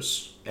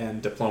affairs,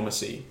 and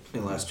diplomacy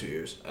in the last 2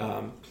 years.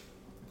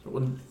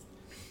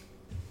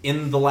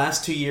 In the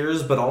last 2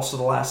 years, but also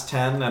the last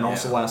 10 and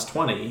also the last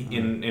 20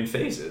 in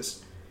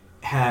phases,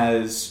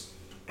 has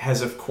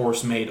has of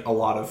course made a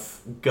lot of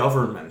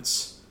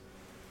governments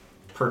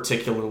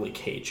particularly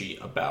cagey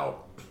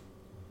about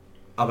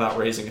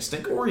raising a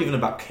stink, or even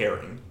about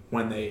caring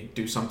when they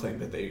do something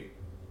that they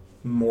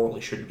morally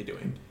shouldn't be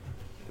doing.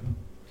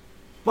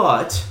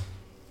 But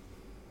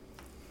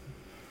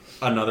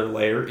another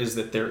layer is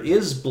that there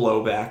is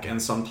blowback,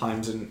 and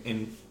sometimes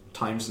in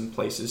times and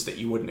places that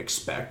you wouldn't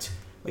expect.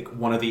 Like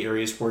one of the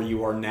areas where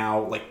you are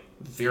now, like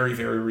very,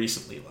 very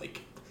recently,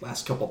 like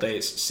last couple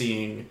days,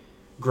 seeing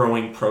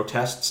growing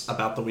protests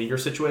about the Uyghur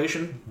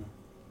situation,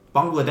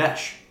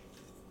 Bangladesh,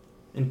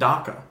 in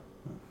Dhaka.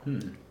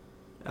 And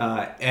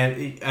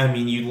I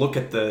mean, you look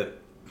at the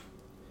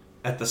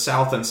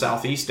South and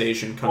Southeast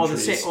Asian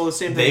countries. The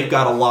same thing. They've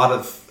got a lot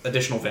of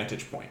additional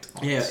vantage point.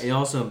 Yeah, and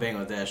also in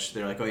Bangladesh,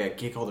 they're like, oh yeah,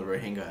 kick all the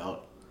Rohingya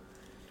out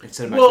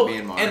instead of back to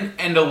Myanmar.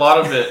 And a lot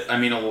of it. I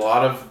mean,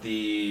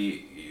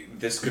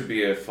 this could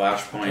be a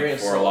flashpoint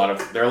for a lot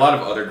of. There are a lot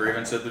of other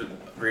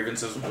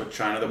grievances with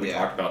China that we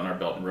talked about in our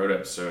Belt and Road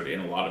episode. In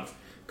a lot of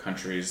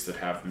countries that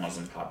have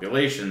Muslim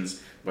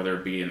populations, whether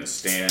it be in the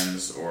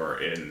stands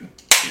or in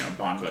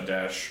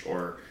Bangladesh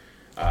or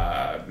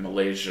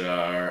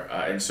Malaysia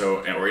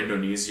or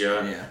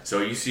Indonesia. Yeah.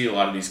 So you see a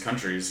lot of these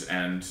countries,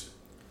 and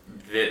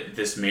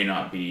this may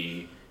not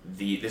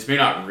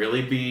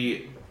really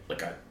be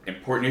like an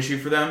important issue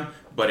for them,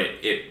 but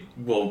it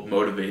will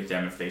motivate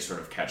them if they sort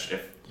of catch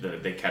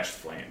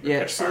flame.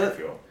 Catch fire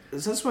fuel.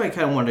 So that's why I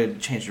kind of wanted to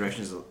change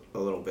directions a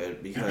little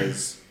bit,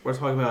 because we're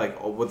talking about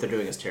like what they're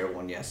doing is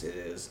terrible, and yes, it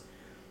is.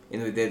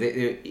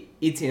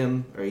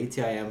 ETM or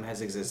ETIM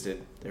has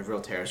existed. They're a real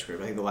terrorist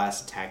group. I think the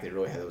last attack they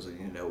really had was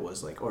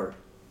or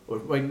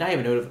not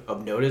even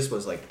of notice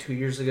was like 2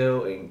 years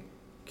ago in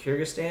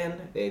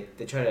Kyrgyzstan. They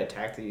tried to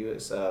attack the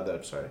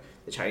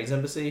the Chinese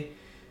embassy.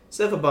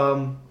 Set up a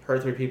bomb,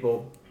 hurt 3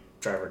 people.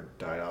 Driver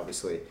died,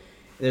 obviously. And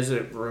there's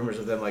rumors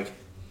of them like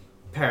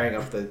pairing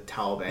up the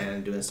Taliban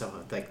and doing stuff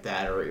like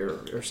that,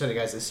 or sending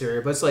guys to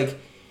Syria. But it's like,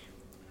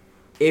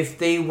 if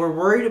they were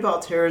worried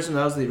about terrorism,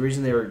 that was the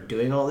reason they were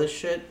doing all this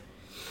shit,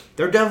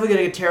 they're definitely going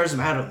to get terrorism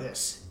out of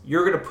this.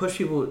 You're going to push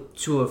people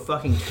to a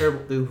fucking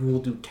who will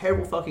do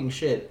terrible fucking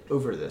shit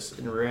over this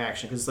in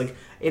reaction. Because, like,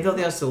 if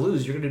nothing else to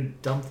lose, you're going to do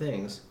dumb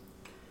things.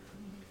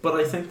 But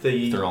I think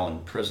they're all in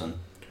prison.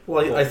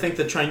 Well, I think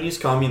the Chinese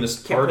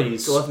Communist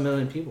parties... 11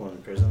 million people in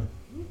prison.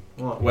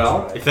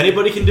 Well, if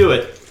anybody can do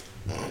it...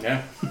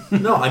 Yeah.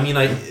 No, I mean,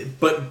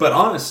 but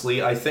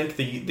honestly, I think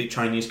the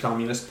Chinese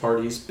Communist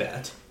parties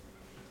bet.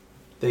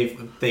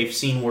 They've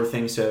seen where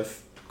things have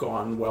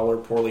gone well or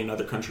poorly in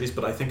other countries,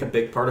 but I think a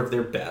big part of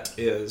their bet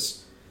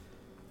is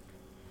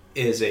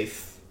a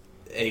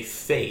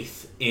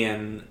faith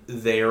in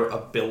their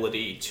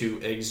ability to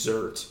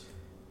exert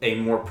a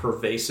more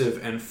pervasive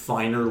and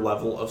finer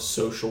level of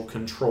social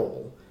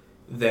control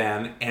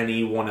than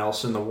anyone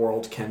else in the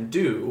world can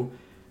do.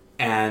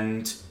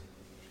 And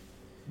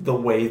the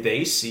way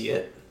they see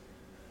it,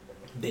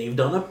 they've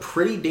done a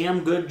pretty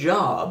damn good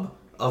job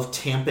of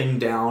tamping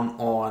down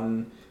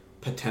on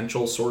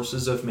potential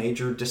sources of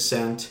major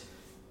dissent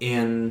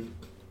in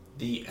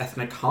the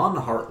ethnic Han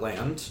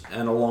heartland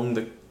and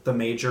along the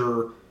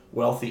major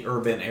wealthy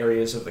urban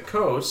areas of the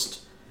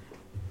coast.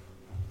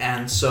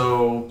 And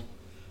so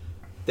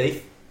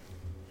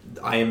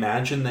I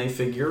imagine they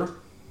figure,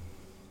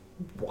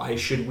 why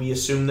should we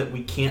assume that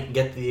we can't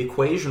get the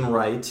equation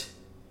right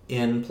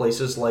in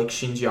places like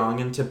Xinjiang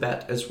and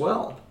Tibet as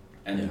well?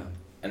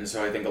 And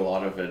so I think a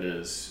lot of it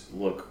is,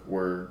 look,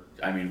 with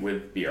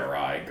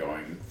BRI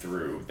going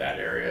through that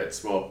area,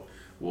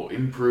 we'll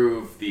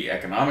improve the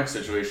economic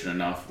situation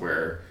enough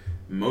where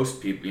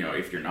most people,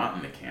 if you're not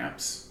in the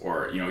camps,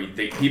 or,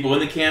 people in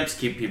the camps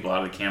keep people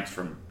out of the camps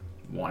from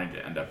wanting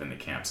to end up in the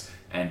camps,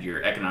 and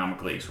you're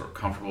economically sort of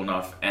comfortable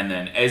enough, and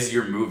then as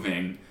you're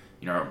moving,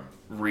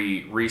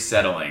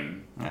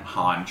 resettling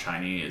Han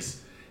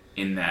Chinese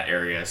in that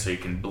area, so you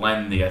can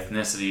blend the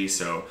ethnicity,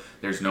 so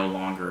there's no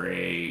longer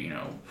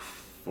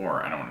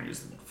I don't want to use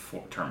the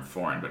term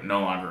foreign, but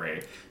no longer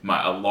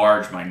a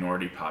large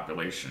minority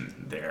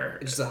population there.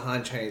 It's the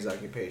Han Chinese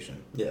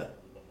occupation. Yeah.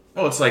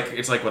 Well, it's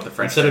like what the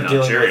French did in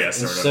Algeria,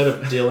 instead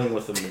of dealing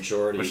with the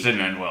majority, which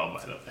didn't end well,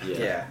 by the way.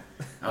 Yeah.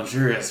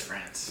 Algeria is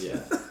France. Yeah.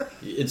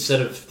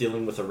 Instead of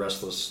dealing with a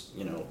restless,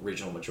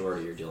 regional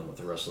majority, you're dealing with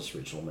a restless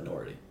regional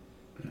minority.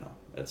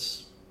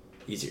 That's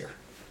easier.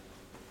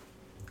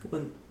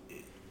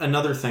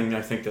 Another thing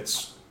I think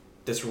that's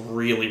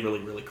really, really,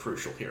 really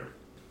crucial here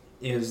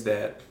is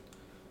that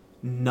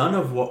none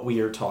of what we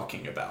are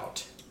talking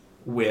about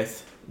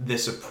with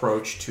this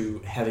approach to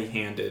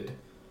heavy-handed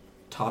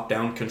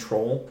top-down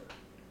control,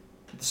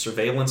 the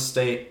surveillance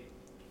state,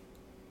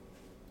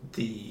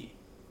 the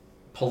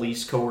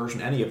police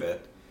coercion, any of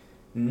it,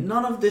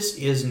 none of this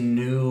is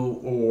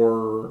new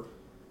or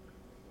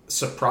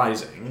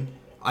surprising.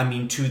 I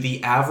mean, to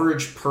the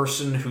average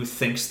person who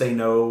thinks they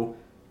know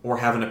or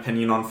have an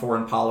opinion on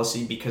foreign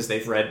policy because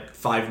they've read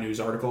 5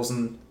 news articles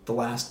in the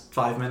last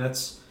 5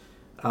 minutes,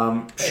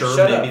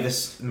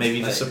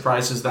 maybe this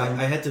surprises them.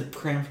 I had to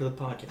cram for the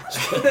podcast.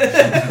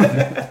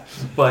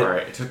 But all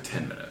right, it took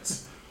 10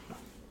 minutes.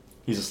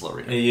 He's a slow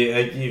reader.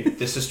 Yeah,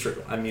 this is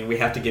true. I mean, we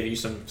have to give you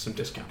some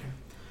discount here.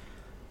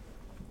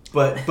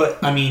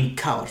 But I mean,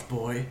 College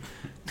boy.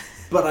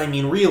 but I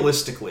mean,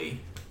 realistically,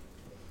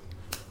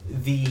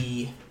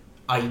 the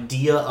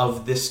idea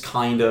of this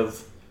kind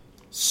of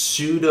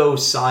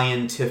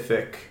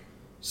pseudo-scientific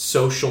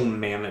social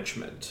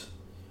management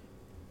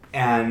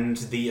and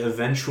the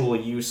eventual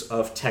use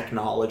of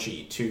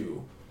technology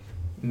to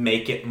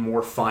make it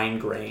more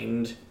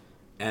fine-grained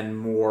and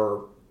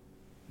more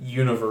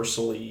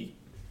universally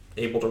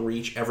able to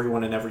reach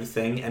everyone and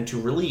everything, and to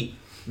really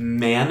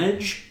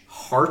manage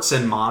hearts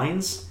and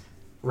minds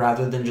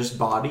rather than just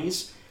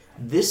bodies.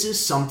 This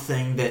is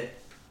something that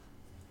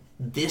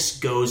this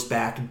goes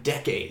back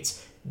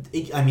decades.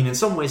 I mean, in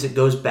some ways it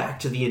goes back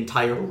to the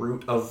entire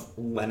root of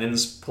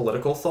Lenin's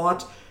political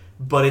thought,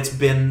 but it's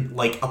been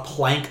like a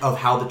plank of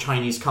how the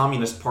Chinese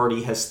Communist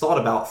Party has thought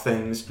about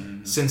things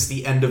since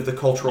the end of the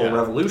Cultural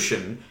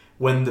Revolution,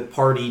 when the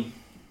party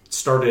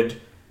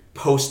started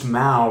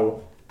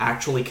post-Mao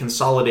actually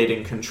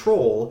consolidating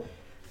control.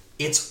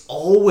 It's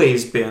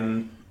always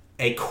been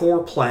a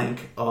core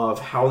plank of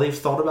how they've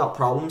thought about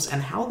problems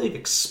and how they've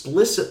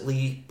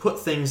explicitly put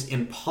things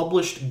in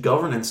published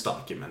governance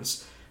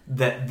documents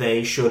that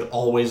they should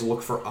always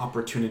look for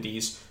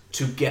opportunities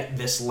to get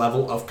this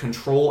level of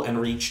control and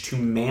reach to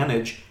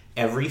manage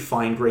every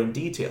fine-grained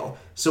detail.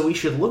 So we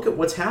should look at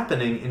what's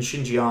happening in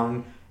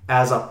Xinjiang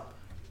as at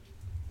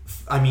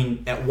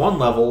one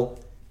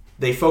level,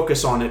 they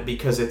focus on it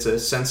because it's a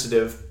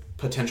sensitive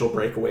potential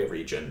breakaway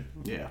region.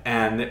 Yeah.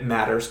 And it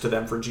matters to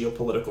them for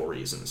geopolitical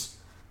reasons.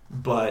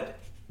 But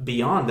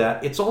beyond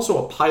that, it's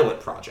also a pilot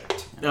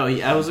project. No,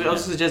 I was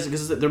suggesting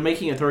because they're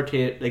making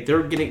authoritarian, like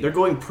they're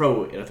going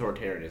pro in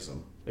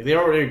authoritarianism. Like they're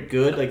already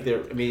good. Like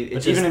they're. I mean,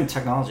 it's even in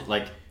technology,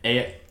 like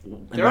AI.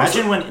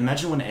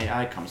 Imagine when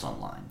AI comes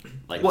online.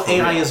 Like, well,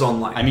 AI is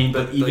online. I mean,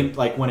 but even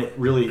like when it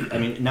really. I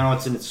mean, now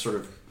it's in its sort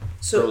of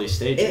early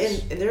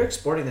stages. And they're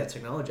exporting that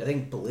technology. I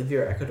think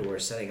Bolivia or Ecuador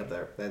is setting up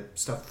that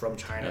stuff from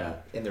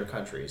China in their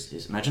countries.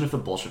 Jeez, imagine if the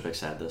Bolsheviks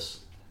had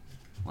this,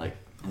 like.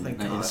 In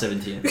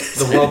 1917.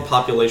 The world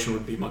population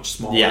would be much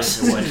smaller.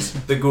 Yes, it would.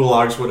 The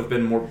gulags would have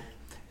been more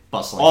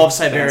bustling. All of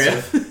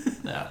Siberia.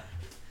 Yeah.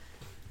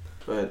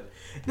 But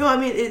no, I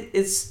mean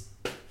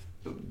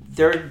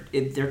they're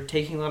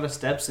taking a lot of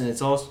steps, and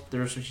it's all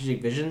their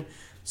strategic vision.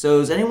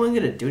 So is anyone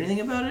going to do anything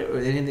about it, or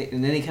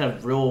any kind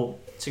of real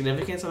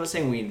significance? I'm not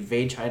saying we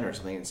invade China or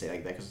something and say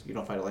like that because you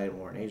don't fight a land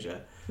war in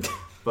Asia.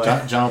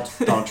 But Donald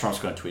Trump's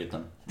going to tweet at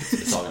them.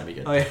 It's all going to be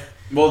good. Oh, yeah.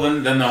 Well,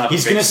 then they'll have a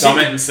big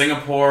summit in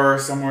Singapore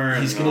somewhere.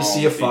 He's going to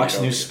see a Fox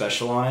News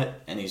special on it,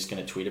 and he's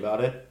going to tweet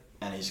about it,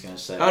 and he's going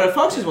to say... Oh, the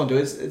Fox News won't do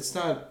it. It's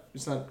not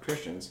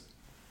Christians.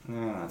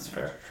 No, that's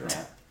fair.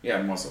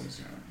 Yeah, Muslims.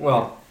 You know.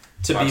 Well,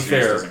 to Fox be News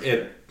fair, doesn't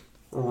care.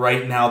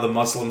 right now the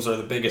Muslims are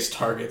the biggest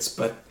targets,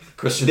 but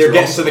Christians they're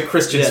getting to the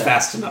Christians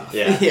fast enough.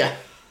 Yeah. Yeah.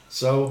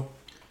 So,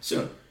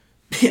 soon.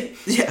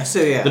 Yeah,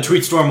 so yeah. The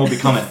tweet storm will be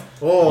coming.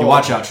 Oh. You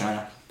watch out,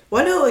 China.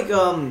 Well, I know, like,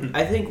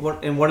 I think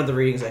in one of the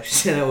readings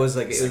actually, it was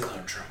like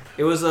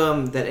it was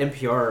that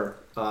NPR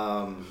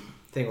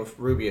thing with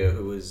Rubio,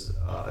 who was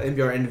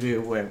NPR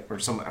interview or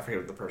some, I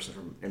forget the person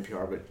from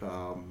NPR, but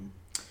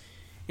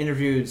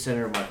interviewed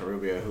Senator Marco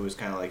Rubio, who was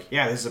kind of like,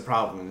 yeah, this is a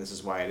problem and this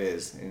is why it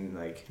is, and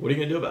like, what are you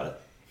gonna do about it?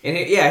 And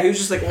he was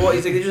just like, well,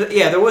 he's like,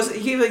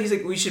 he's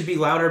like, we should be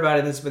louder about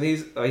it. But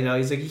he's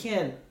like, you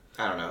can't.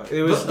 I don't know.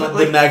 It was the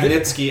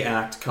Magnitsky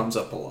Act comes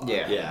up a lot.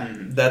 Yeah.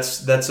 Mm-hmm.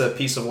 That's a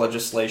piece of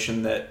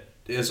legislation that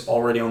is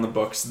already on the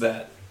books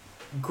that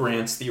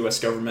grants the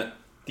U.S. government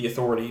the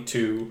authority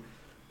to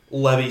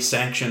levy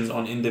sanctions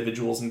on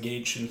individuals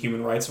engaged in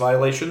human rights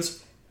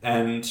violations.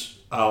 And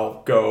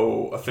I'll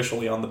go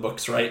officially on the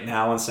books right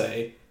now and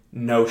say,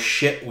 no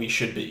shit, we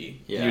should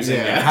be using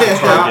that to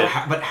target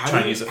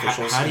Chinese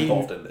officials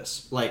involved in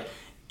this. Like,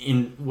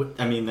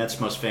 that's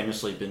most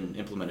famously been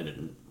implemented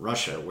in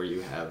Russia, where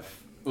you have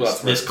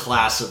this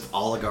class of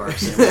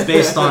oligarchs, and it's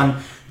based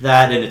on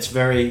that, and it's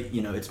very,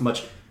 it's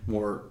much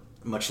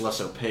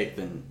less opaque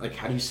than, like,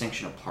 how do you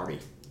sanction a party?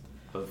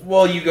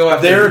 Well, you go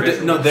after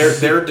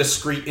they're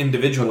discrete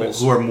individuals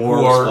who are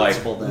more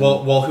responsible than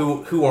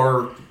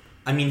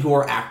who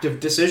are active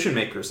decision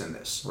makers in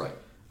this, right?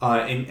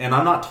 And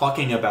I'm not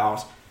talking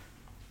about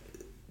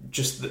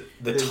just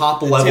the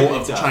top level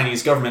of the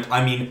Chinese government.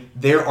 I mean,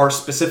 there are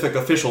specific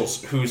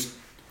officials whose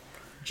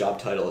job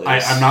title is.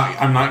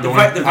 I'm not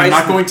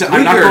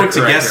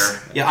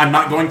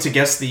going to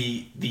guess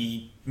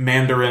the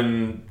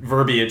Mandarin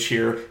verbiage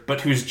here,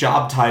 but whose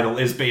job title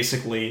is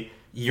basically,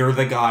 you're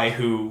the guy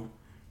who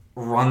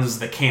runs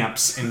the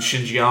camps in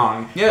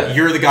Xinjiang. Yeah.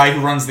 You're the guy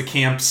who runs the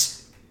camps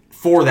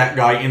for that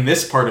guy in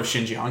this part of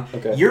Xinjiang.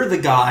 Okay. You're the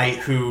guy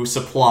who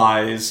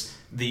supplies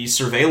the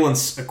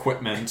surveillance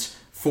equipment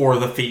for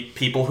the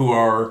people who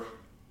are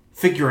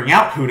figuring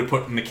out who to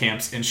put in the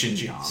camps in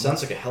Xinjiang.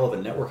 Sounds like a hell of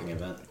a networking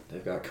event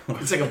they've got going.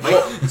 It's like a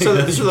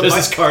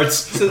business cards.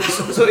 So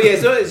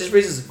it just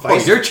raises a Oh,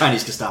 you're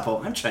Chinese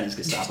Gestapo. I'm Chinese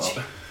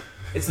Gestapo.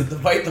 It's the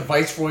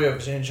viceroy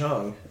of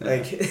Xinjiang.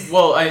 Like,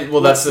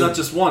 Well, that's not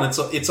just one.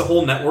 It's a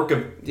whole network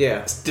of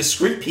yeah,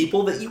 discrete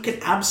people that you can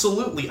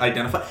absolutely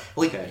identify.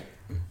 Like,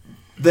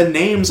 the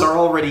names are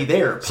already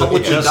there,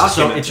 publicly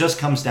documented. It just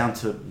comes down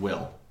to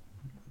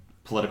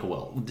political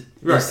will.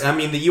 Right. I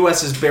mean, the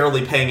U.S. is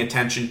barely paying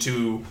attention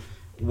to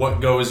what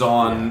goes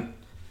on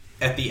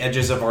at the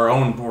edges of our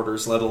own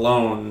borders, let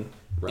alone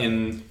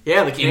in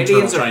the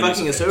Canadians are Chinese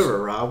fucking us affairs.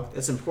 over, Rob.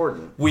 That's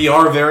important. We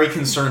are very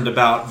concerned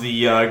about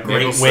the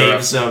great syrup.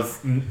 waves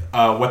of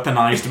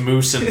weaponized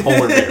moose and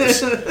polar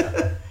bears.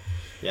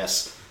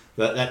 Yes.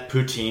 That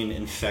poutine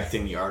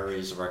infecting the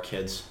arteries of our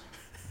kids.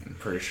 I'm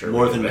pretty sure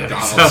More we than did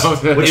that.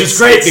 McDonald's. So- Which is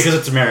great because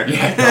it's American.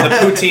 The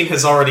poutine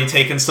has already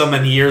taken so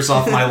many years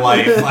off my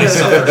life. I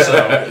suffer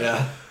so.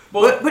 Yeah.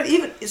 But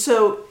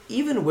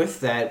even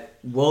with that,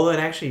 will that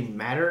actually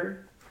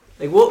matter?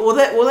 Like, will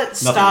that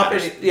stop?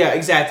 matters. Yeah,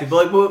 exactly.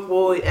 But like,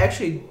 will it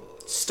actually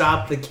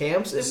stop the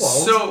camps? It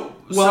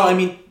won't. I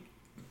mean,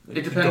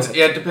 It depends.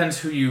 Yeah, it depends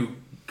who you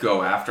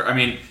go after. I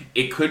mean,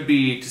 it could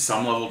be to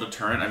some level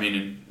deterrent. I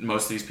mean,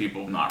 most of these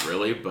people, not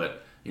really,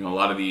 but a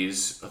lot of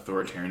these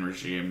authoritarian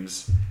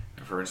regimes,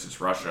 for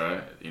instance,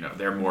 Russia,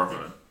 they're more of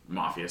a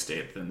mafia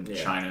state than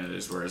China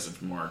is, whereas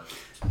it's more.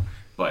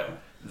 But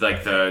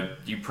like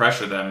you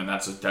pressure them, and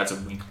that's a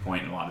weak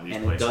point in a lot of these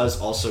And places. it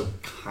does also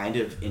kind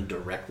of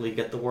indirectly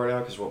get the word out,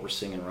 because what we're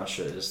seeing in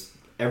Russia is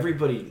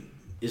everybody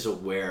is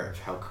aware of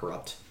how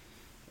corrupt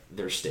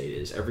their state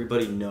is.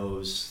 Everybody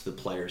knows the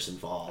players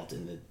involved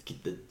and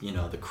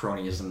the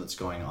cronyism that's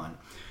going on.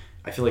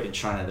 I feel like in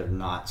China they're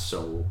not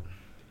so.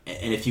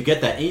 And if you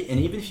get that, and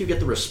even if you get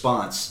the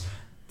response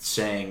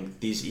saying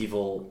these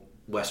evil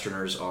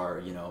Westerners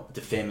are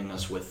defaming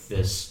us with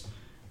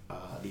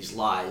these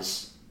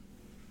lies,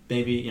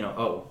 maybe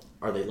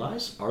are they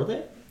lies? Are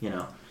they?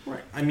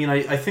 right. I mean,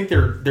 I think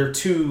there are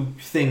two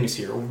things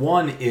here.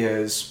 One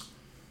is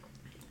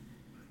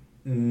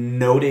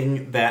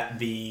noting that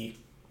the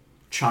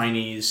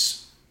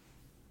Chinese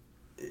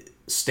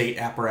state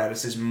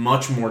apparatus is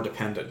much more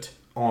dependent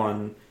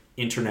on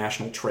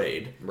international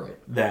trade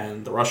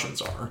than the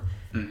Russians are,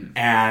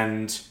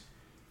 and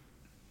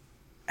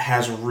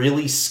has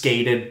really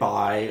skated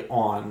by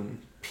on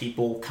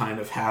people kind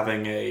of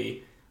having a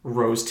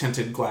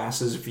rose-tinted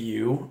glasses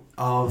view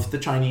of the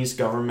Chinese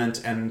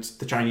government and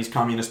the Chinese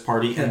Communist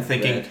Party, and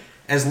thinking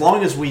as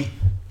long as we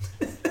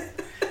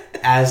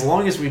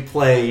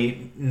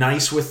play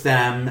nice with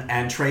them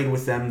and trade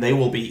with them, they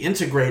will be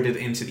integrated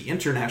into the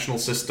international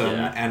system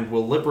and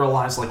will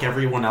liberalize like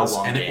everyone else,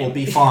 and it will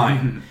be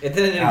fine. It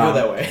didn't go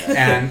that way.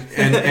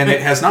 and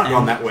it has not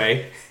gone that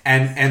way.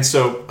 And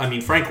so, I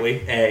mean, frankly,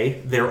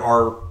 there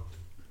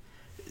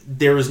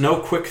is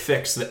no quick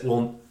fix that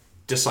will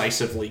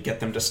decisively get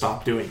them to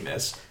stop doing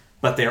this,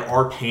 but there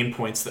are pain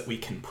points that we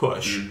can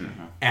push,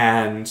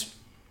 and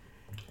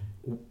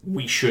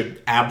we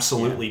should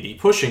absolutely be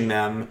pushing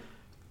them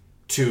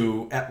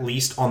to, at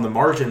least on the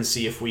margin,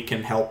 see if we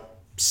can help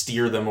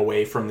steer them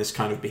away from this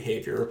kind of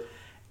behavior.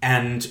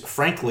 And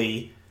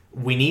frankly,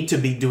 we need to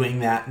be doing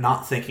that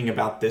not thinking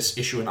about this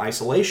issue in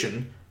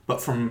isolation, but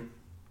from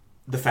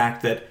the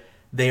fact that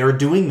they are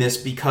doing this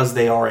because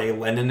they are a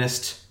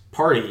Leninist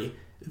party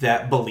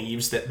that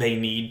believes that they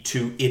need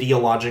to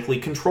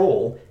ideologically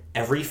control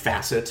every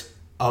facet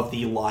of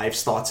the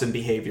lives, thoughts, and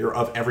behavior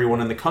of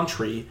everyone in the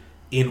country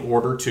in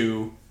order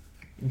to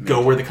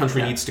go where the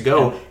country needs to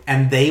go.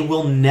 And they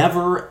will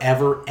never,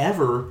 ever,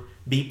 ever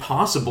be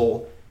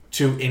possible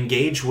to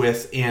engage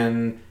with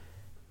in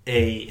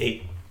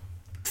a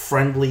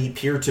friendly,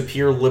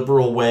 peer-to-peer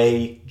liberal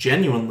way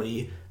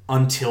genuinely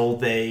until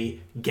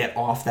they get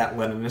off that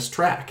Leninist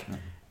track.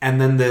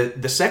 And then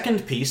the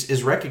second piece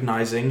is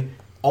recognizing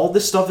all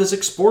this stuff is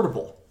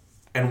exportable,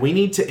 and we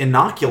need to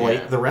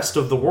inoculate the rest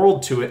of the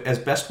world to it as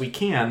best we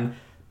can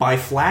by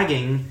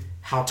flagging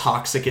how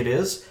toxic it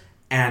is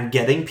and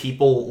getting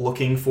people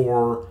looking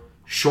for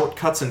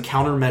shortcuts and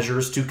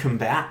countermeasures to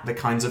combat the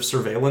kinds of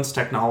surveillance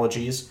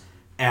technologies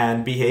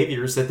and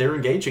behaviors that they're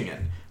engaging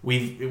in.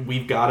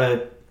 We've got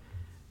to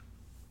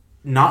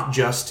not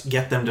just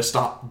get them to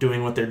stop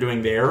doing what they're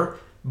doing there,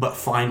 but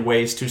find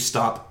ways to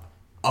stop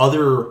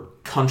other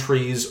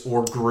countries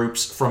or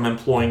groups from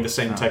employing the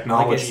same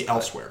technology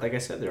elsewhere. Like I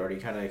said, they're already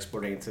kind of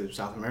exporting it to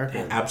South America.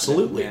 Yeah,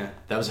 absolutely. Yeah.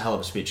 That was a hell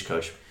of a speech,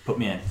 Coach. Put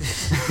me in.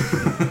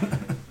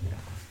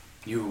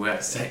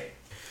 USA.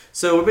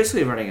 So we're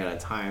basically running out of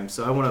time,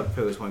 so I want to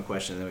pose one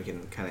question, then we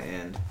can kind of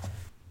end.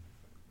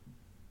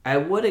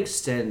 At what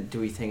extent do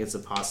we think it's a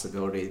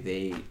possibility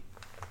they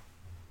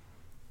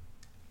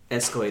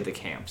escalate the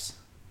camps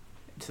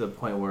to the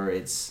point where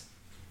it's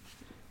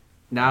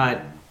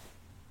not...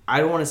 I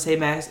don't want to say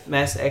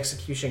mass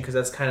execution, because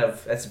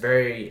that's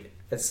very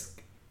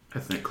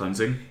Ethnic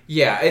cleansing.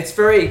 Yeah, it's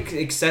very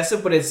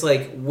excessive, but it's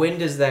like, when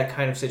does that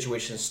kind of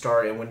situation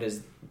start, and when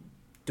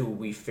do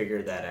we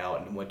figure that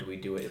out, and what do we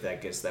do if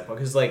that gets to that point?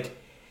 Because, like,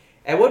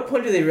 at what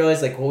point do they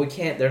realize, like, well, we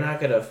can't, they're not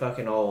going to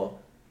fucking all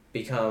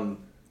become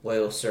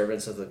loyal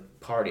servants of the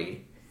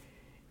party,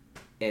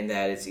 and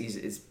that it's easy,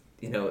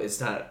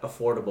 it's not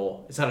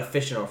affordable, it's not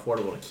efficient or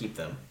affordable to keep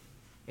them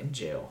in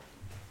jail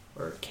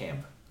or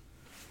camp.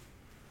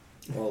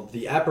 Well,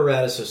 the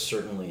apparatus is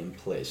certainly in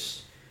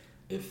place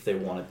if they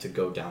wanted to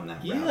go down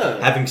that route. Yeah.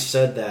 Having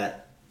said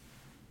that,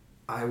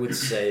 I would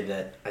say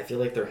that I feel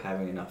like they're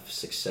having enough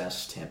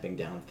success tamping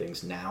down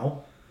things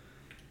now,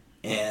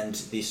 and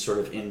the sort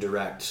of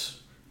indirect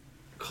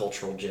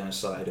cultural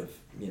genocide of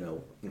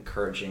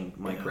encouraging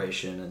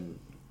migration and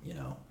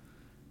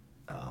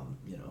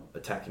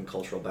attacking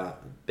cultural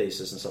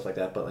bases and stuff like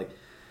that. But like,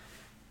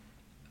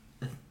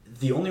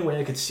 the only way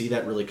I could see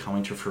that really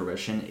coming to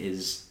fruition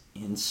is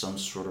in some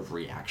sort of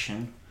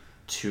reaction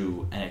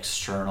to an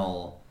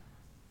external,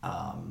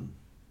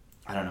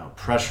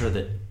 pressure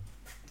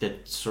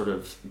that sort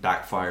of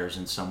backfires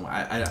in some way.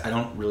 I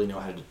don't really know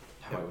how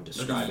I would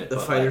describe it. The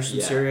but fighters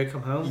like, from Syria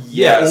come home?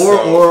 Yeah,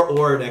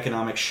 or an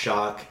economic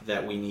shock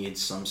that we need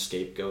some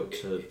scapegoat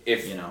to,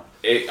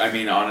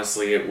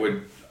 honestly, it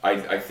would.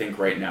 I think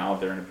right now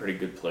they're in a pretty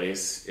good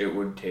place. It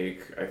would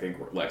take, I think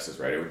Lex is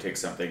right, it would take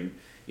something,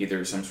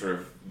 either some sort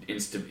of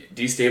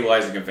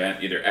destabilizing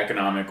event, either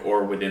economic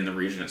or within the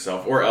region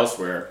itself or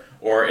elsewhere,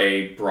 or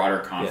a broader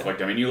conflict.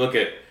 Yeah. I mean, you look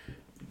at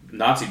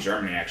Nazi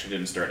Germany actually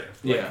didn't start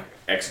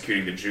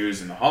executing the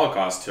Jews in the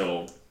Holocaust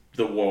till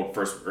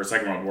the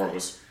Second World War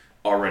was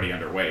already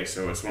underway.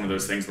 So it's one of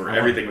those things where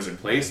everything was in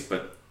place.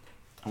 But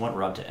I want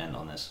Rob to end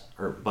on this,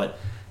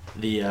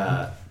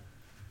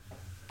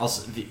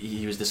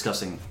 he was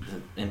discussing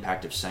the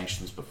impact of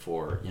sanctions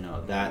before.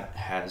 That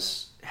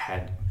has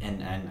had,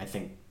 and I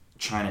think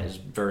China is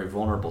very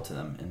vulnerable to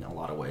them in a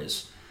lot of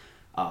ways.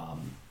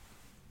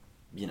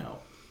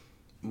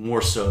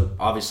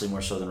 Obviously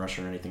more so than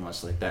Russia or anything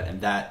else like that.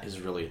 And that is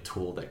really a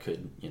tool that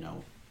could,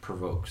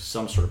 provoke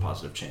some sort of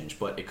positive change,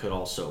 but it could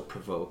also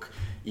provoke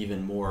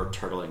even more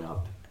turtling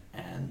up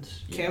and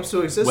camps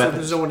to exist if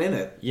there's no one in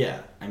it.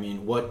 Yeah, I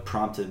mean, what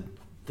prompted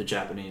the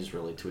Japanese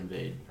really to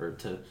invade or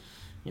to,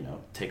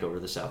 take over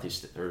the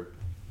southeast or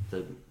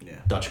the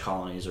Dutch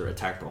colonies or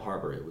attack Pearl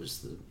Harbor? It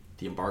was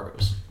the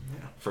embargoes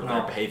for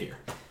their behavior.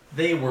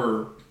 They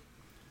were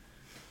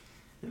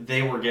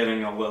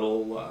getting a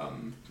little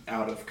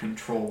out of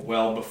control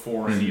well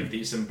before any of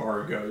these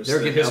embargoes.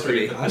 The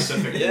history of the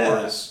Pacific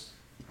War is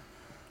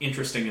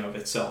interesting in of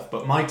itself.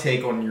 But my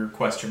take on your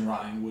question,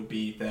 Ryan, would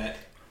be that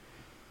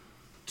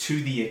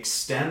to the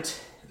extent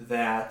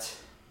that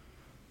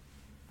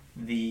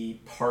the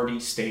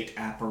party-state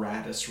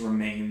apparatus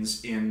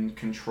remains in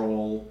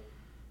control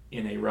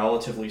in a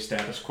relatively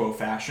status quo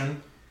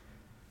fashion,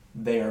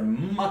 they are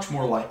much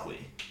more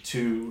likely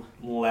to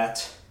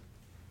let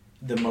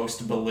the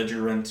most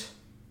belligerent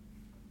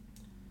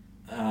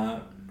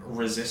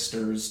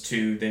resistors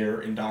to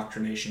their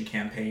indoctrination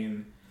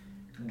campaign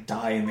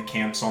die in the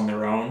camps on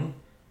their own,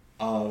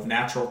 of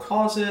natural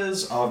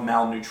causes, of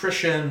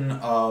malnutrition,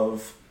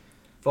 of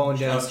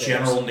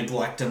general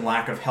neglect and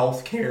lack of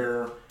health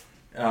care,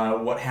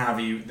 what have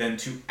you, than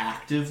to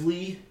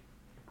actively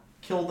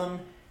kill them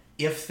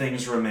if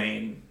things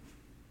remain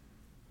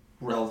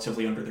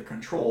relatively under their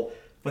control.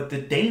 But the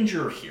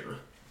danger here,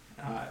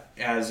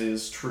 as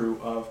is true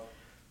of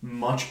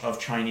much of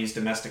Chinese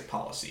domestic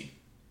policy,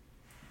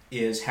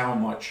 is how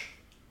much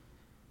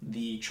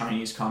the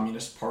Chinese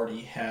Communist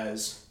Party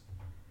has,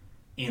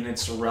 in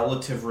its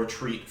relative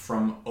retreat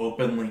from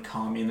openly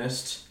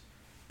communist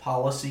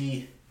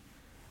policy,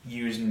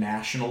 used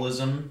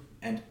nationalism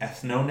and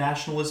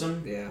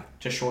ethno-nationalism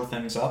to shore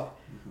things up.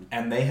 Mm-hmm.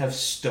 And they have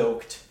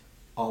stoked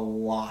a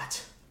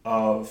lot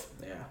of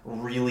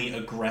really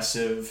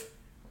aggressive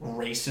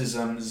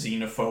racism,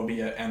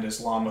 xenophobia, and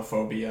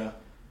Islamophobia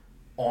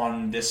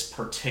on this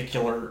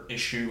particular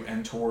issue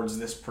and towards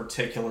this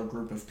particular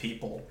group of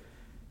people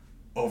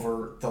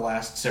over the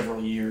last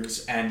several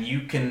years. And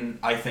you can,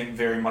 I think,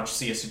 very much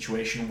see a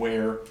situation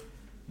where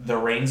the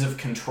reins of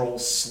control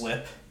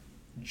slip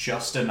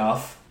just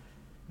enough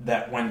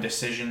that when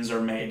decisions are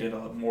made at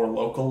a more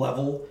local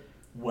level,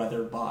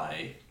 whether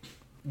by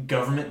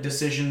government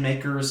decision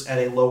makers at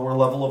a lower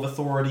level of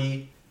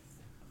authority,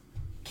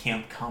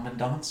 camp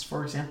commandants,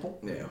 for example,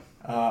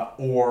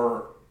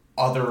 or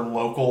other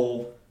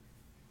local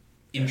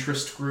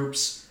interest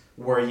groups,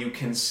 where you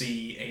can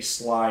see a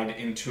slide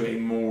into a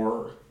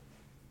more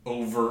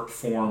overt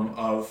form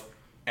of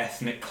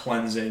ethnic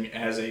cleansing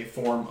as a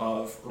form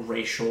of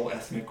racial,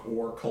 ethnic,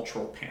 or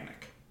cultural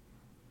panic.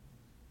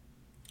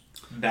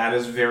 That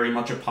is very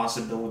much a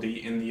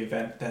possibility in the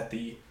event that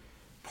the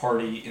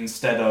party,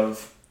 instead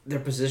of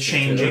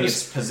changing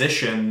its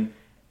position,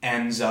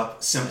 ends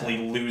up simply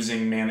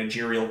losing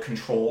managerial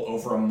control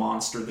over a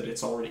monster that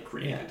it's already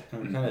created.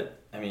 Yeah.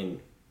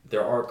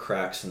 There are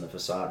cracks in the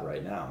facade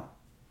right now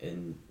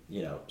in,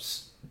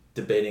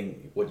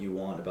 debating what you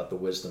want about the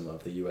wisdom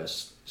of the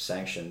U.S.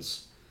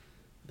 sanctions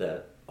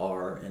that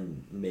are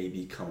and may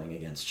be coming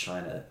against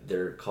China.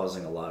 They're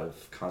causing a lot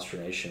of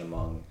consternation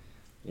among,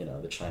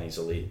 the Chinese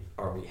elite.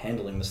 Are we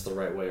handling this the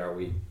right way? Are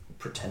we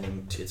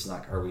pretending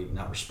are we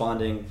not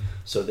responding?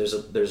 So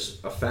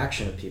there's a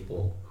faction of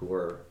people who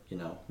are,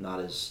 not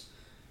as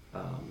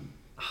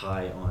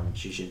high on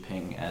Xi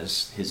Jinping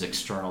as his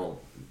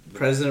external.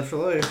 President for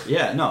life.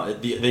 Yeah, no,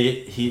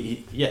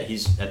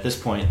 he's at this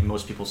point.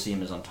 Most people see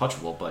him as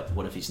untouchable, but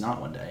what if he's not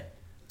one day?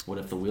 What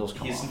if the wheels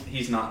come off?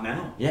 He's not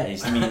now. Yeah,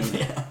 he's. I mean,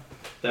 yeah.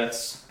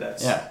 that's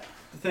Yeah.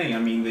 the thing. I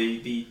mean,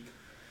 the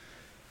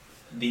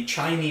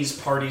Chinese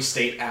party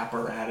state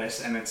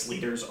apparatus and its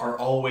leaders are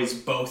always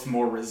both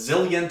more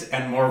resilient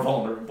and more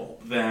vulnerable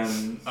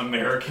than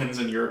Americans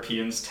and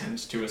Europeans tend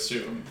to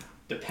assume,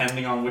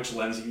 depending on which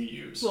lens you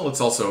use. Well, it's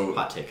also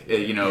Hot take.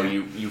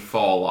 you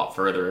fall a lot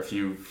further if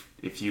you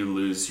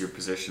lose your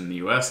position in the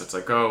U.S. It's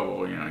like, oh,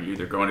 well, you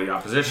either go into the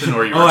opposition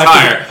or you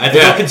retire. I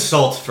think I'll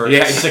consult for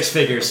 6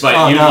 figures.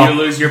 But no. you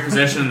lose your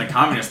position in the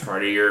Communist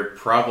Party, you're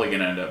probably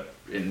going to end up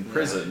in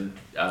prison,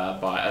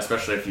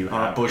 especially if you're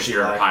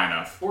high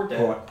enough. Or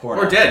dead.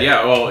 Or dead,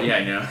 yeah. Well,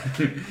 yeah,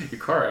 your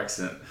car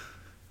accident.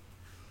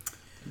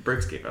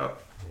 Brakes gave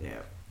out.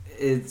 Yeah.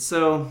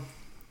 So...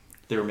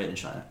 They were made in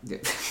China. Yeah.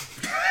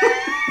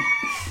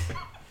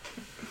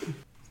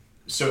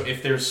 So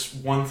if there's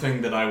one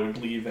thing that I would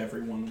leave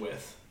everyone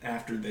with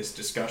after this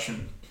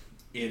discussion,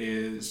 it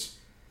is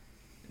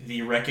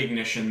the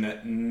recognition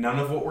that none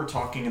of what we're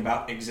talking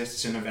about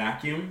exists in a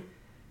vacuum,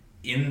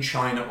 in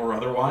China or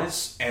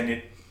otherwise, and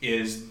it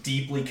is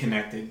deeply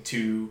connected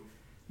to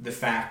the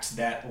fact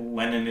that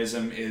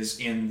Leninism is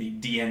in the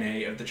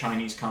DNA of the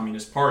Chinese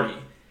Communist Party,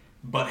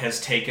 but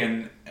has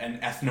taken an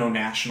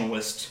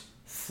ethno-nationalist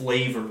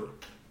flavor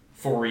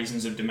for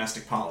reasons of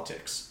domestic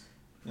politics.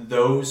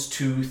 Those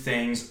two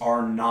things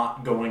are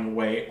not going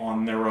away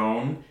on their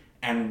own,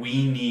 and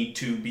we need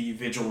to be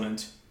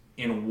vigilant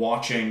in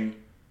watching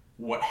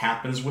what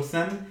happens with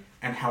them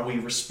and how we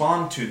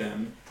respond to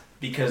them,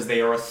 because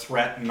they are a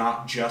threat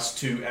not just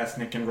to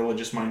ethnic and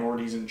religious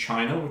minorities in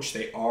China, which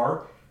they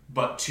are,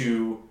 but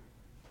to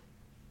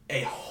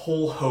a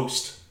whole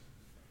host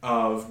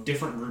of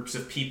different groups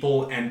of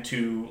people and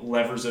to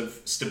levers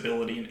of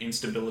stability and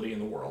instability in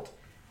the world.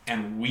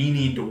 And we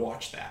need to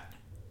watch that.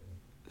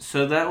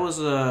 So that was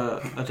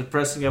a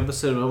depressing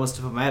episode of Almost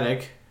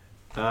Diplomatic.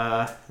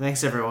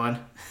 Thanks,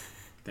 everyone.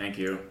 Thank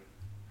you.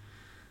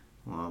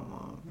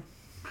 Mom.